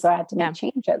frequency. And so I had to make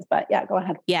changes, but yeah, go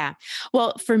ahead. Yeah.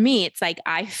 Well, for me, it's like,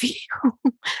 I feel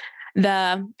I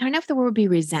don't know if the word would be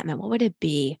resentment. What would it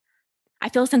be? I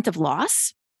feel a sense of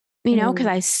loss, because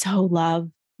I so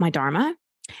love my dharma.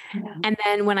 Yeah. And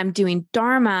then when I'm doing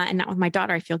dharma and not with my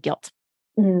daughter, I feel guilt.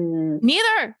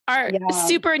 Neither are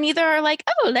like,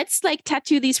 oh, let's like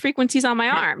tattoo these frequencies on my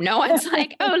arm. No one's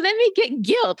like, oh, let me get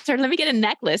guilt, or let me get a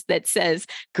necklace that says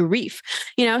grief,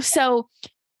 So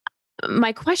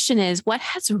my question is, what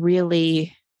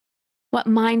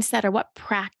mindset or what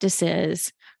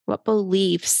practices, what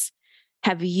beliefs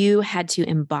have you had to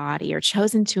embody or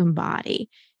chosen to embody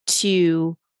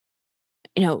to,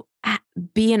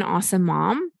 be an awesome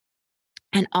mom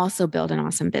and also build an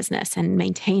awesome business and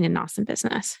maintain an awesome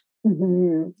business?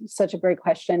 Such a great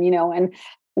question, and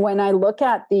when I look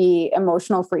at the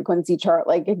emotional frequency chart,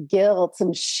 like guilt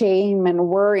and shame and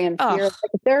worry and fear,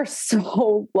 like they're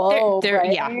so low.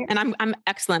 Right? Yeah. And I'm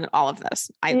excellent at all of this.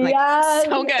 I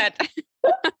so good.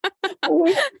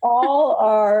 We all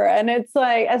are. And it's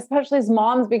like, especially as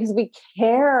moms, because we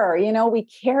care, we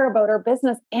care about our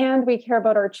business and we care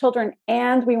about our children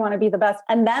and we want to be the best.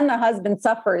 And then the husband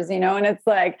suffers, and it's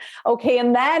like, okay.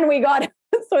 And then we got,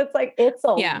 so it's like, it's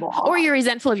a lot. Or you're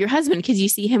resentful of your husband because you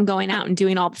see him going out and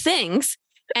doing all the things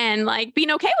and like being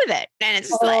okay with it. And it's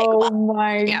just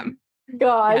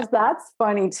Gosh, that's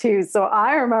funny too. So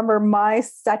I remember my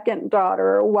second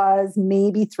daughter was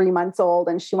maybe 3 months old,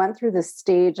 and she went through this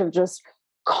stage of just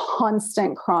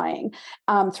constant crying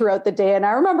throughout the day. And I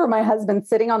remember my husband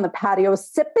sitting on the patio,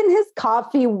 sipping his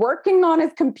coffee, working on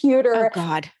his computer. Oh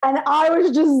God. And I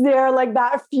was just there like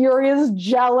that furious,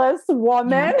 jealous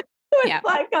woman with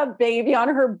like a baby on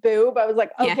her boob. I was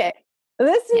like, okay,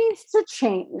 this needs to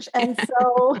change. And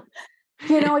so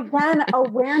Again,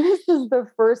 awareness is the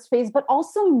first phase, but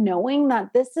also knowing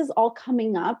that this is all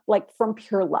coming up like from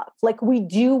pure love. Like we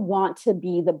do want to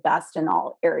be the best in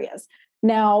all areas.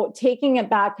 Now, taking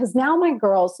it back, because now my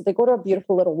girls, so they go to a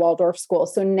beautiful little Waldorf school.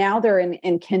 So now they're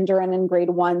in kinder and in grade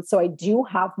 1. So I do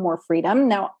have more freedom.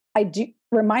 Now, I do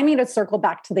remind me to circle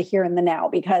back to the here and the now,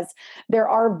 because there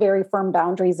are very firm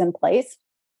boundaries in place.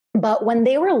 But when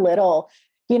they were little,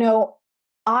 you know,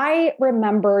 I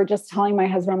remember just telling my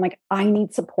husband, I'm like, I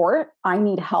need support. I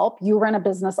need help. You run a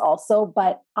business also,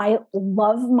 but I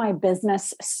love my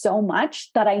business so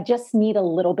much that I just need a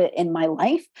little bit in my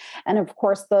life. And of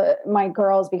course, my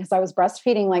girls, because I was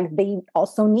breastfeeding, like they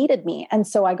also needed me. And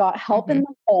so I got help in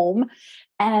the home.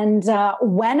 And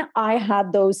when I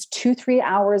had those 2-3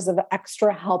 hours of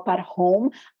extra help at home,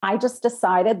 I just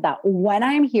decided that when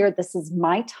I'm here, this is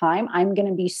my time. I'm going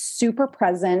to be super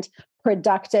present,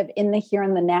 productive in the here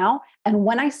and the now. And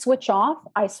when I switch off,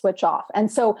 I switch off.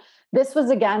 And so this was,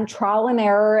 again, trial and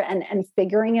error and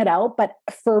figuring it out. But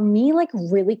for me, like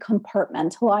really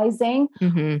compartmentalizing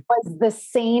was the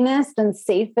sanest and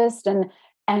safest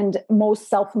and most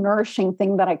self-nourishing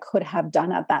thing that I could have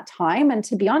done at that time. And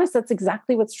to be honest, that's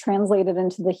exactly what's translated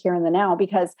into the here and the now,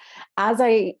 because as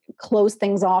I close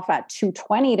things off at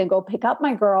 2:20 to go pick up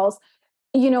my girls,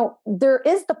 there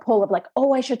is the pull of like,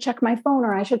 oh, I should check my phone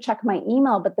or I should check my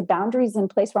email, but the boundaries in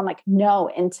place where I'm like, no,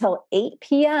 until 8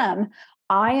 p.m.,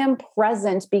 I am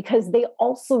present, because they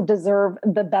also deserve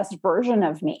the best version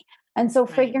of me. And so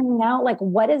figuring out like,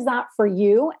 what is that for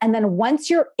you? And then once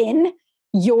you're in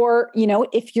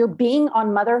if you're being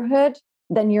on motherhood,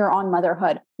 then you're on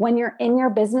motherhood. When you're in your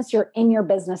business, you're in your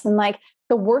business. And like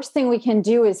the worst thing we can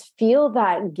do is feel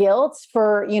that guilt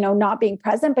for, not being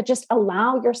present, but just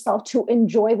allow yourself to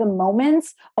enjoy the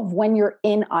moments of when you're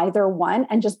in either one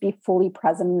and just be fully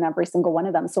present in every single one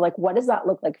of them. So like, what does that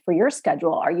look like for your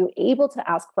schedule? Are you able to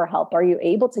ask for help? Are you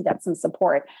able to get some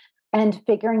support? And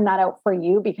figuring that out for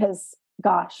you, because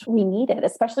gosh, we need it,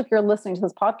 especially if you're listening to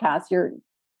this podcast, you're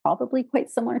probably quite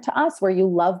similar to us where you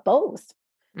love both.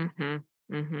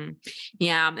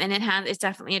 Yeah. And it's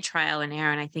definitely a trial and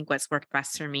error. And I think what's worked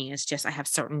best for me is just, I have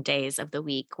certain days of the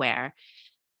week where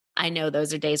I know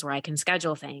those are days where I can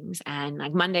schedule things, and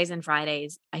like Mondays and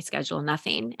Fridays, I schedule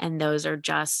nothing. And those are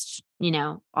just,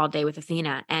 all day with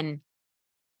Athena. And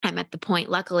I'm at the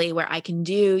point, luckily, where I can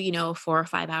do, a 4 or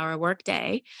 5 hour work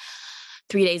day,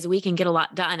 3 days a week, and get a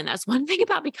lot done. And that's one thing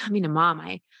about becoming a mom. I'm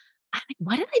like,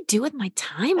 what did I do with my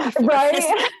time before this?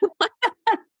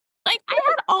 Like I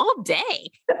had all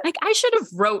day. Like I should have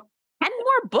wrote 10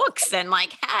 more books and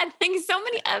like had so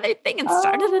many other things and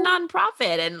started a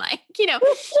nonprofit and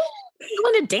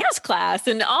going to dance class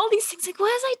and all these things. Like, what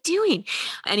was I doing?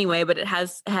 Anyway, but it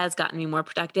has gotten me more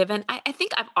productive. And I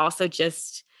think I've also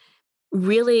just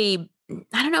really,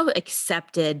 I don't know,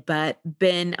 accepted, but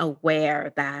been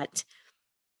aware that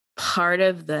part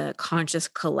of the conscious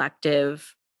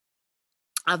collective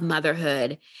of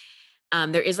motherhood,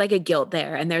 there is like a guilt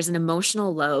there, and there's an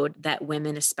emotional load that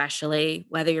women, especially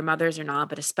whether you're mothers or not,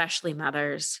 but especially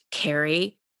mothers,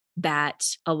 carry that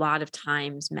a lot of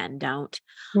times men don't.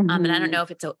 And I don't know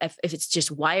if it's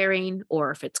just wiring or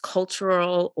if it's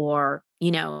cultural or,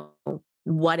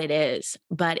 what it is,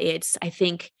 but I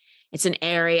think it's an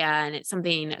area and it's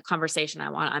a conversation I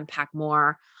want to unpack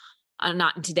more,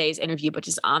 not in today's interview, but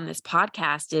just on this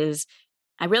podcast. Is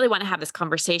I really want to have this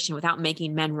conversation without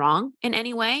making men wrong in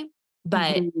any way,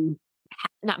 but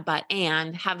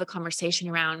and have the conversation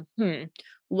around,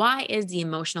 why is the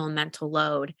emotional and mental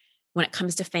load when it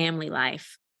comes to family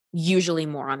life usually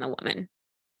more on the woman?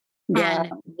 Yeah.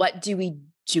 And what do we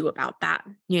do about that?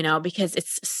 Because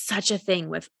it's such a thing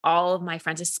with all of my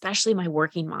friends, especially my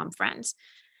working mom friends,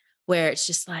 where it's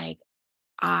just like,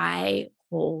 I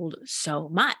hold so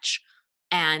much.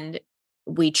 And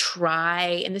we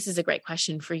try, and this is a great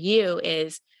question for you,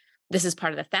 this is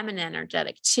part of the feminine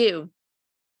energetic too,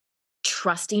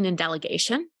 trusting and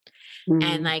delegation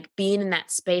and like being in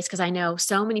that space. Cause I know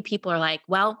so many people are like,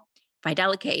 well, if I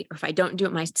delegate or if I don't do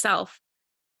it myself,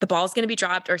 the ball's going to be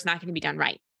dropped or it's not going to be done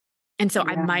right. And so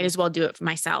I might as well do it for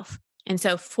myself. And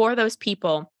so for those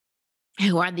people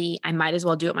who are I might as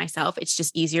well do it myself, it's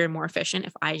just easier and more efficient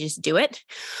if I just do it,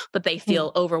 but they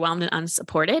feel overwhelmed and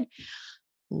unsupported.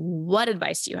 What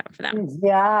advice do you have for them?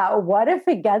 Yeah. What if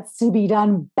it gets to be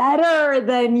done better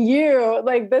than you?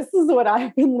 Like, this is what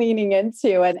I've been leaning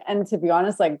into. And to be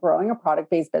honest, like growing a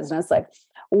product-based business, like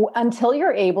until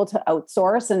you're able to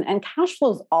outsource and cash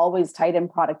flow is always tight in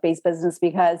product-based business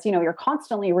because, you're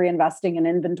constantly reinvesting in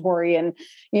inventory and,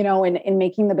 in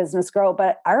making the business grow.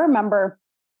 But I remember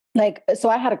so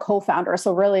I had a co-founder.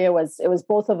 So really it was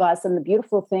both of us. And the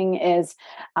beautiful thing is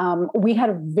we had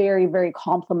a very, very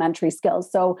complementary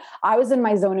skills. So I was in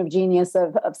my zone of genius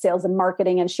of sales and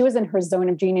marketing, and she was in her zone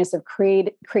of genius of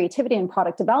creativity and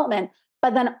product development.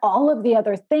 But then all of the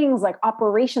other things like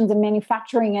operations and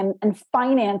manufacturing and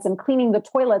finance and cleaning the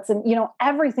toilets and,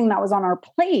 everything that was on our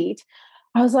plate,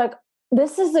 I was like,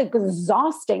 this is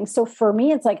exhausting. So for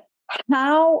me, it's like,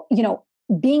 how,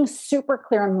 being super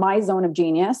clear on my zone of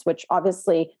genius, which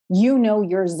obviously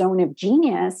your zone of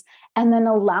genius, and then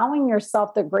allowing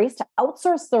yourself the grace to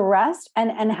outsource the rest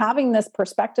and having this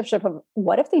perspective shift of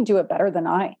what if they do it better than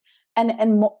I?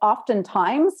 And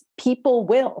oftentimes people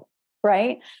will,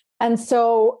 right? And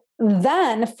so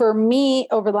then for me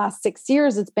over the last 6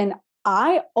 years, it's been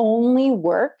I only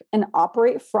work and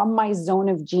operate from my zone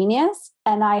of genius,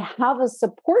 and I have a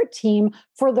support team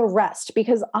for the rest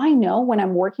because I know when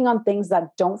I'm working on things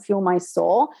that don't fuel my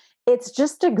soul, it's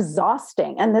just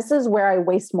exhausting. And this is where I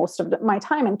waste most of my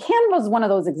time. And Canva is one of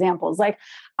those examples. Like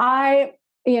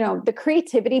the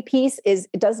creativity piece it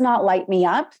does not light me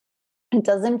up. It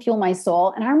doesn't fuel my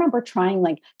soul. And I remember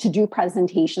trying to do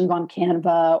presentations on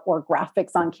Canva or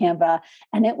graphics on Canva,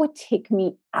 and it would take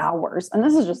me hours. And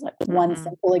this is just one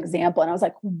simple example. And I was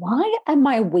like, why am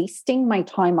I wasting my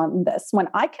time on this when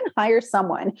I can hire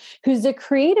someone who's a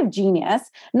creative genius?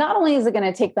 Not only is it going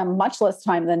to take them much less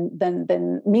time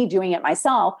than me doing it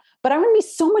myself, but I'm going to be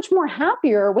so much more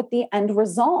happier with the end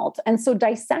result. And so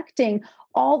dissecting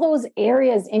all those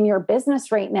areas in your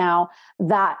business right now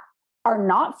that are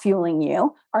not fueling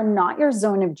you, are not your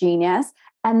zone of genius,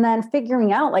 and then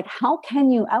figuring out how can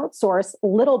you outsource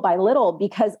little by little,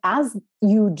 because as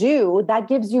you do, that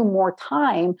gives you more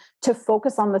time to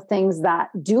focus on the things that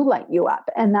do light you up.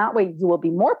 And that way you will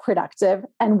be more productive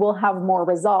and will have more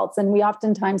results. And we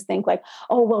oftentimes think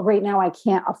oh, well, right now I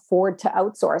can't afford to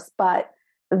outsource. But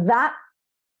that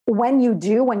when you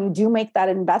do make that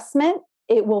investment,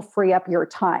 it will free up your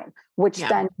time, which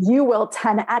then you will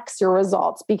 10x your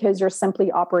results because you're simply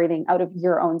operating out of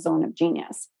your own zone of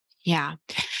genius. Yeah.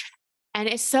 And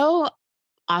it's so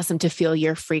awesome to feel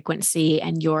your frequency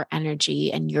and your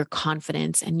energy and your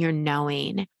confidence and your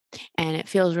knowing. And it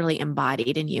feels really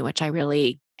embodied in you, which I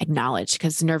really acknowledge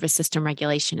because nervous system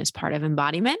regulation is part of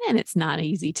embodiment and it's not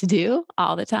easy to do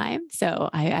all the time. So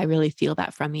I really feel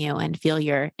that from you and feel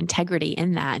your integrity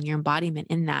in that and your embodiment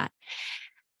in that.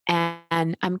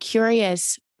 And I'm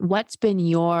curious, what's been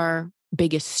your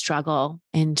biggest struggle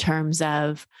in terms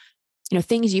of,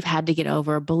 things you've had to get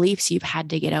over, beliefs you've had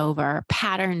to get over,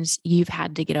 patterns you've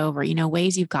had to get over,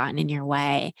 ways you've gotten in your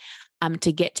way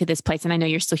to get to this place. And I know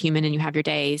you're still human and you have your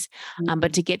days,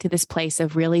 but to get to this place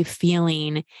of really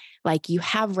feeling like you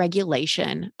have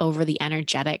regulation over the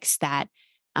energetics that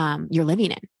you're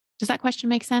living in. Does that question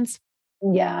make sense?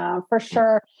 Yeah, for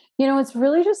sure. It's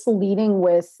really just leading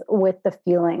with the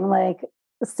feeling.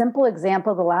 A simple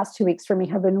example, the last 2 weeks for me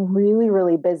have been really,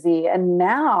 really busy. And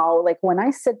now, when I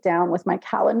sit down with my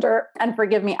calendar, and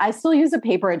forgive me, I still use a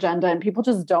paper agenda and people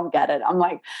just don't get it. I'm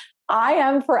like, I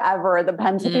am forever the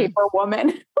pen to paper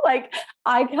woman.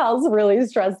 iCals really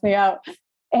stress me out.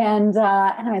 And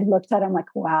I looked at it, I'm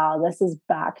like, wow, this is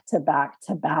back to back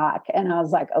to back. And I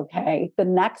was like, okay, the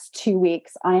next 2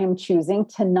 weeks, I am choosing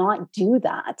to not do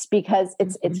that because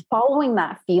it's following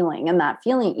that feeling, and that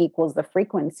feeling equals the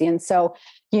frequency. And so,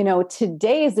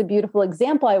 today is a beautiful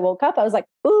example. I woke up, I was like,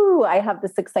 ooh, I have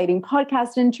this exciting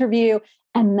podcast interview.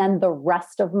 And then the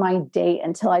rest of my day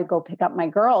until I go pick up my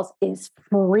girls is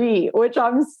free, which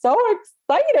I'm so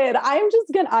excited. I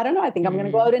don't know, I think I'm going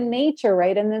to go out in nature.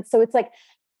 Right. And then, so it's like,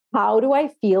 how do I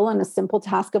feel in a simple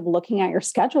task of looking at your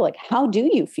schedule? How do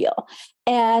you feel?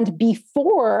 And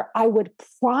before, I would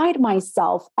pride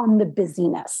myself on the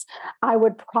busyness. I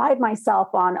would pride myself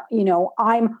on,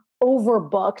 I'm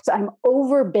overbooked, I'm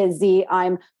over busy,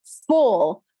 I'm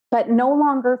full, but no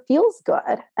longer feels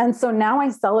good. And so now I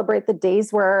celebrate the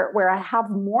days where I have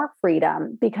more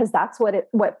freedom because that's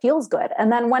what feels good.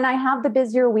 And then when I have the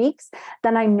busier weeks,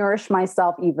 then I nourish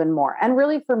myself even more. And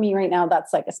really for me right now,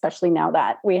 that's especially now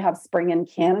that we have spring in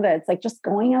Canada, it's just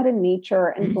going out in nature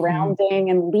and grounding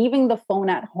and leaving the phone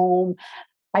at home.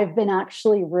 I've been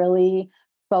actually really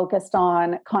focused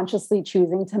on consciously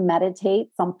choosing to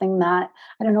meditate, something that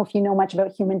I don't know if you know much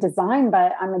about human design,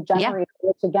 but I'm a generator,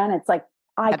 which again, it's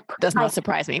that does not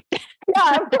surprise me.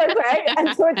 Yeah, of course, right?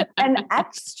 And so it's an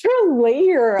extra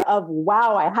layer of,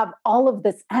 wow, I have all of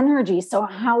this energy. So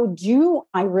how do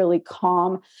I really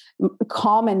calm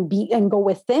and be and go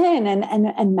within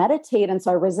and meditate? And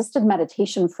so I resisted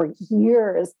meditation for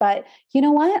years. But you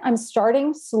know what? I'm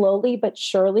starting slowly but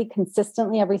surely,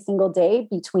 consistently every single day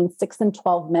between 6 and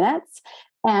 12 minutes.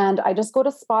 And I just go to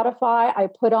Spotify. I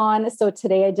put on, so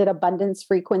today I did abundance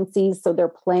frequencies. So they're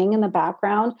playing in the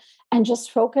background and just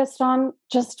focused on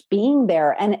just being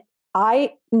there. And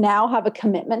I now have a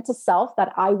commitment to self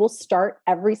that I will start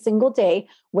every single day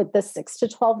with the 6 to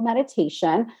 12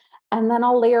 meditation. And then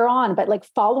I'll layer on, but like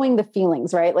following the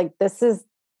feelings, right? Like this is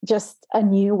just a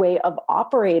new way of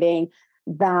operating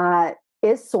that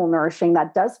is soul nourishing,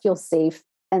 that does feel safe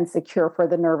and secure for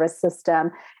the nervous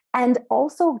system. And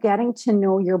also getting to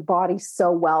know your body so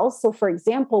well. So, for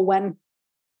example, when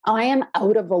I am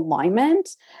out of alignment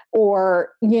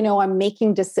or, I'm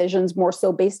making decisions more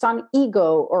so based on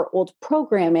ego or old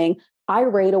programming, I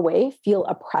right away feel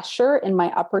a pressure in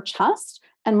my upper chest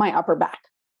and my upper back.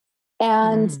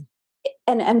 And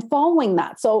following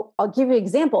that. So I'll give you an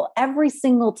example. Every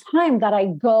single time that I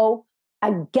go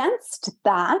against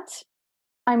that,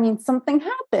 something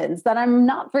happens that I'm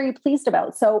not very pleased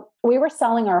about. So we were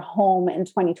selling our home in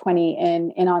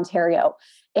 2020 in Ontario,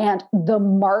 and the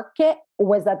market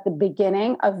was at the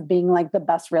beginning of being like the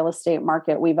best real estate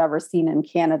market we've ever seen in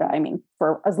Canada.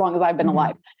 For as long as I've been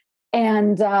alive.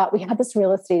 And we had this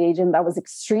real estate agent that was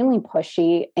extremely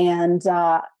pushy. And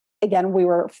again, we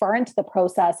were far into the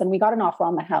process and we got an offer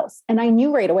on the house. And I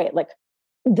knew right away, like,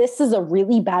 this is a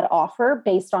really bad offer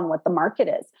based on what the market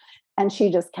is. And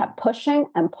she just kept pushing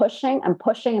and pushing and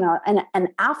pushing. And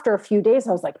after a few days,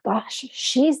 I was like, gosh,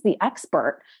 she's the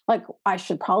expert. Like, I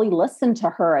should probably listen to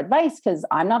her advice because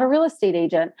I'm not a real estate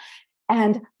agent.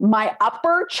 And my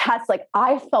upper chest, like,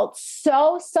 I felt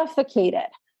so suffocated,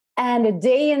 and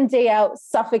day in, day out,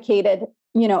 suffocated,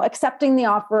 accepting the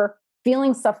offer,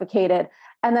 feeling suffocated.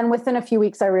 And then within a few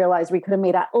weeks, I realized we could have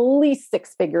made at least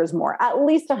 6 figures more, at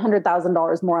least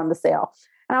 $100,000 more on the sale.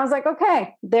 And I was like,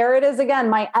 okay, there it is again.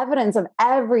 My evidence of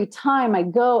every time I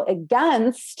go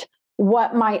against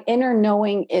what my inner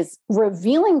knowing is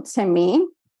revealing to me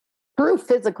through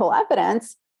physical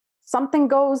evidence, something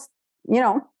goes,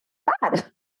 bad.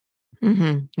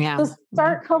 Yeah. So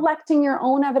start collecting your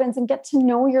own evidence and get to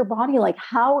know your body. Like,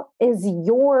 how is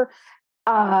your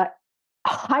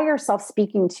higher self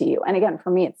speaking to you? And again, for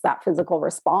me, it's that physical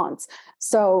response.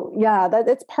 So yeah,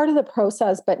 it's part of the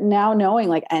process. But now knowing,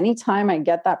 like, anytime I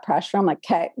get that pressure, I'm like,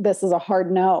 okay, this is a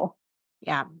hard no.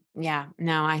 Yeah. Yeah.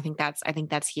 No, I think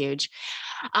that's huge.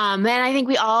 And I think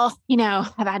we all,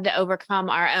 have had to overcome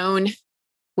our own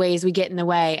ways we get in the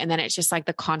way. And then it's just like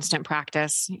the constant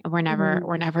practice. We're never done.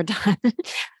 We're never done.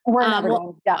 Yeah.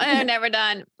 We're never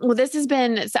done. Well, this has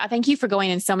been, so thank you for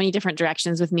going in so many different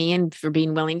directions with me and for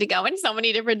being willing to go in so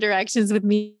many different directions with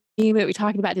me that we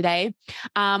talked about today.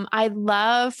 I'd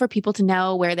love for people to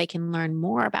know where they can learn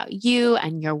more about you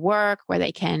and your work, where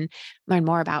they can learn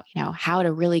more about, how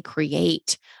to really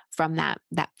create from that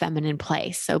feminine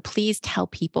place. So please tell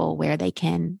people where they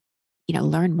can,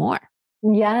 learn more.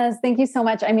 Yes, thank you so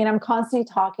much. I'm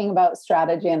constantly talking about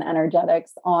strategy and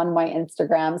energetics on my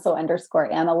Instagram. So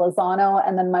 _ Anna Lozano.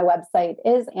 And then my website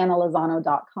is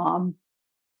annalozano.com.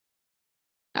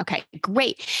 Okay,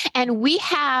 great. And we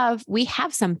have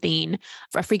something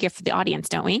for a free gift for the audience,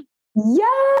 don't we?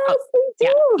 Yes, we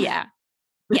do. Yeah.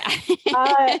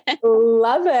 I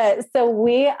love it. So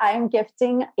I'm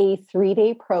gifting a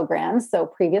 3-day program. So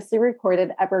previously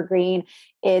recorded evergreen.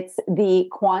 It's the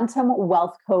quantum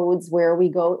wealth codes, where we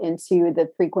go into the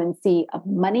frequency of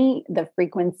money, the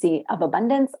frequency of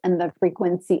abundance, and the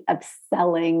frequency of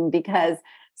selling, because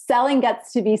selling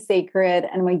gets to be sacred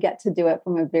and we get to do it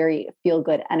from a very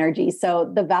feel-good energy.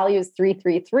 So the value is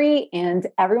 333 and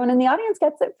everyone in the audience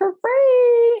gets it for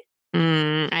free.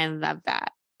 I love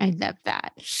that.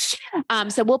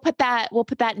 So we'll put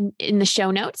that in the show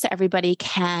notes so everybody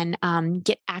can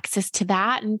get access to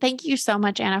that. And thank you so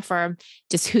much, Anna, for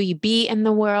just who you be in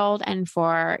the world and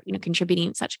for,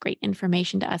 contributing such great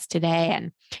information to us today.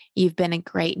 And you've been a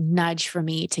great nudge for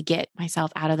me to get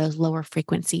myself out of those lower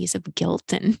frequencies of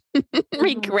guilt and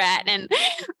regret and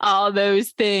all those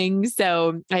things.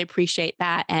 So I appreciate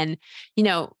that. And,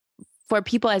 for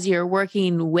people, as you're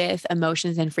working with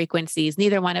emotions and frequencies,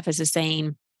 neither one of us is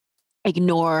saying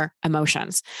ignore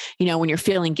emotions. When you're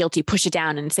feeling guilty, push it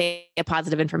down and say a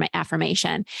positive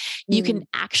affirmation. You can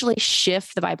actually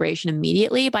shift the vibration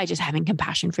immediately by just having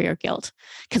compassion for your guilt,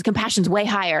 because compassion's way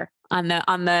higher on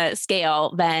the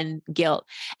scale than guilt,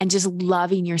 and just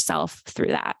loving yourself through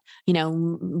that,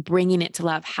 bringing it to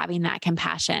love, having that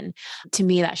compassion. To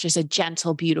me, that's just a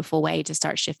gentle, beautiful way to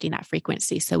start shifting that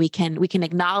frequency. So we can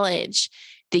acknowledge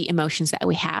the emotions that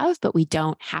we have, but we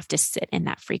don't have to sit in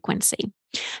that frequency.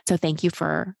 So thank you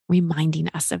for reminding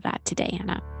us of that today,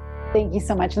 Anna. Thank you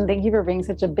so much. And thank you for being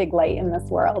such a big light in this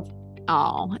world.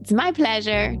 Oh, it's my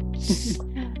pleasure.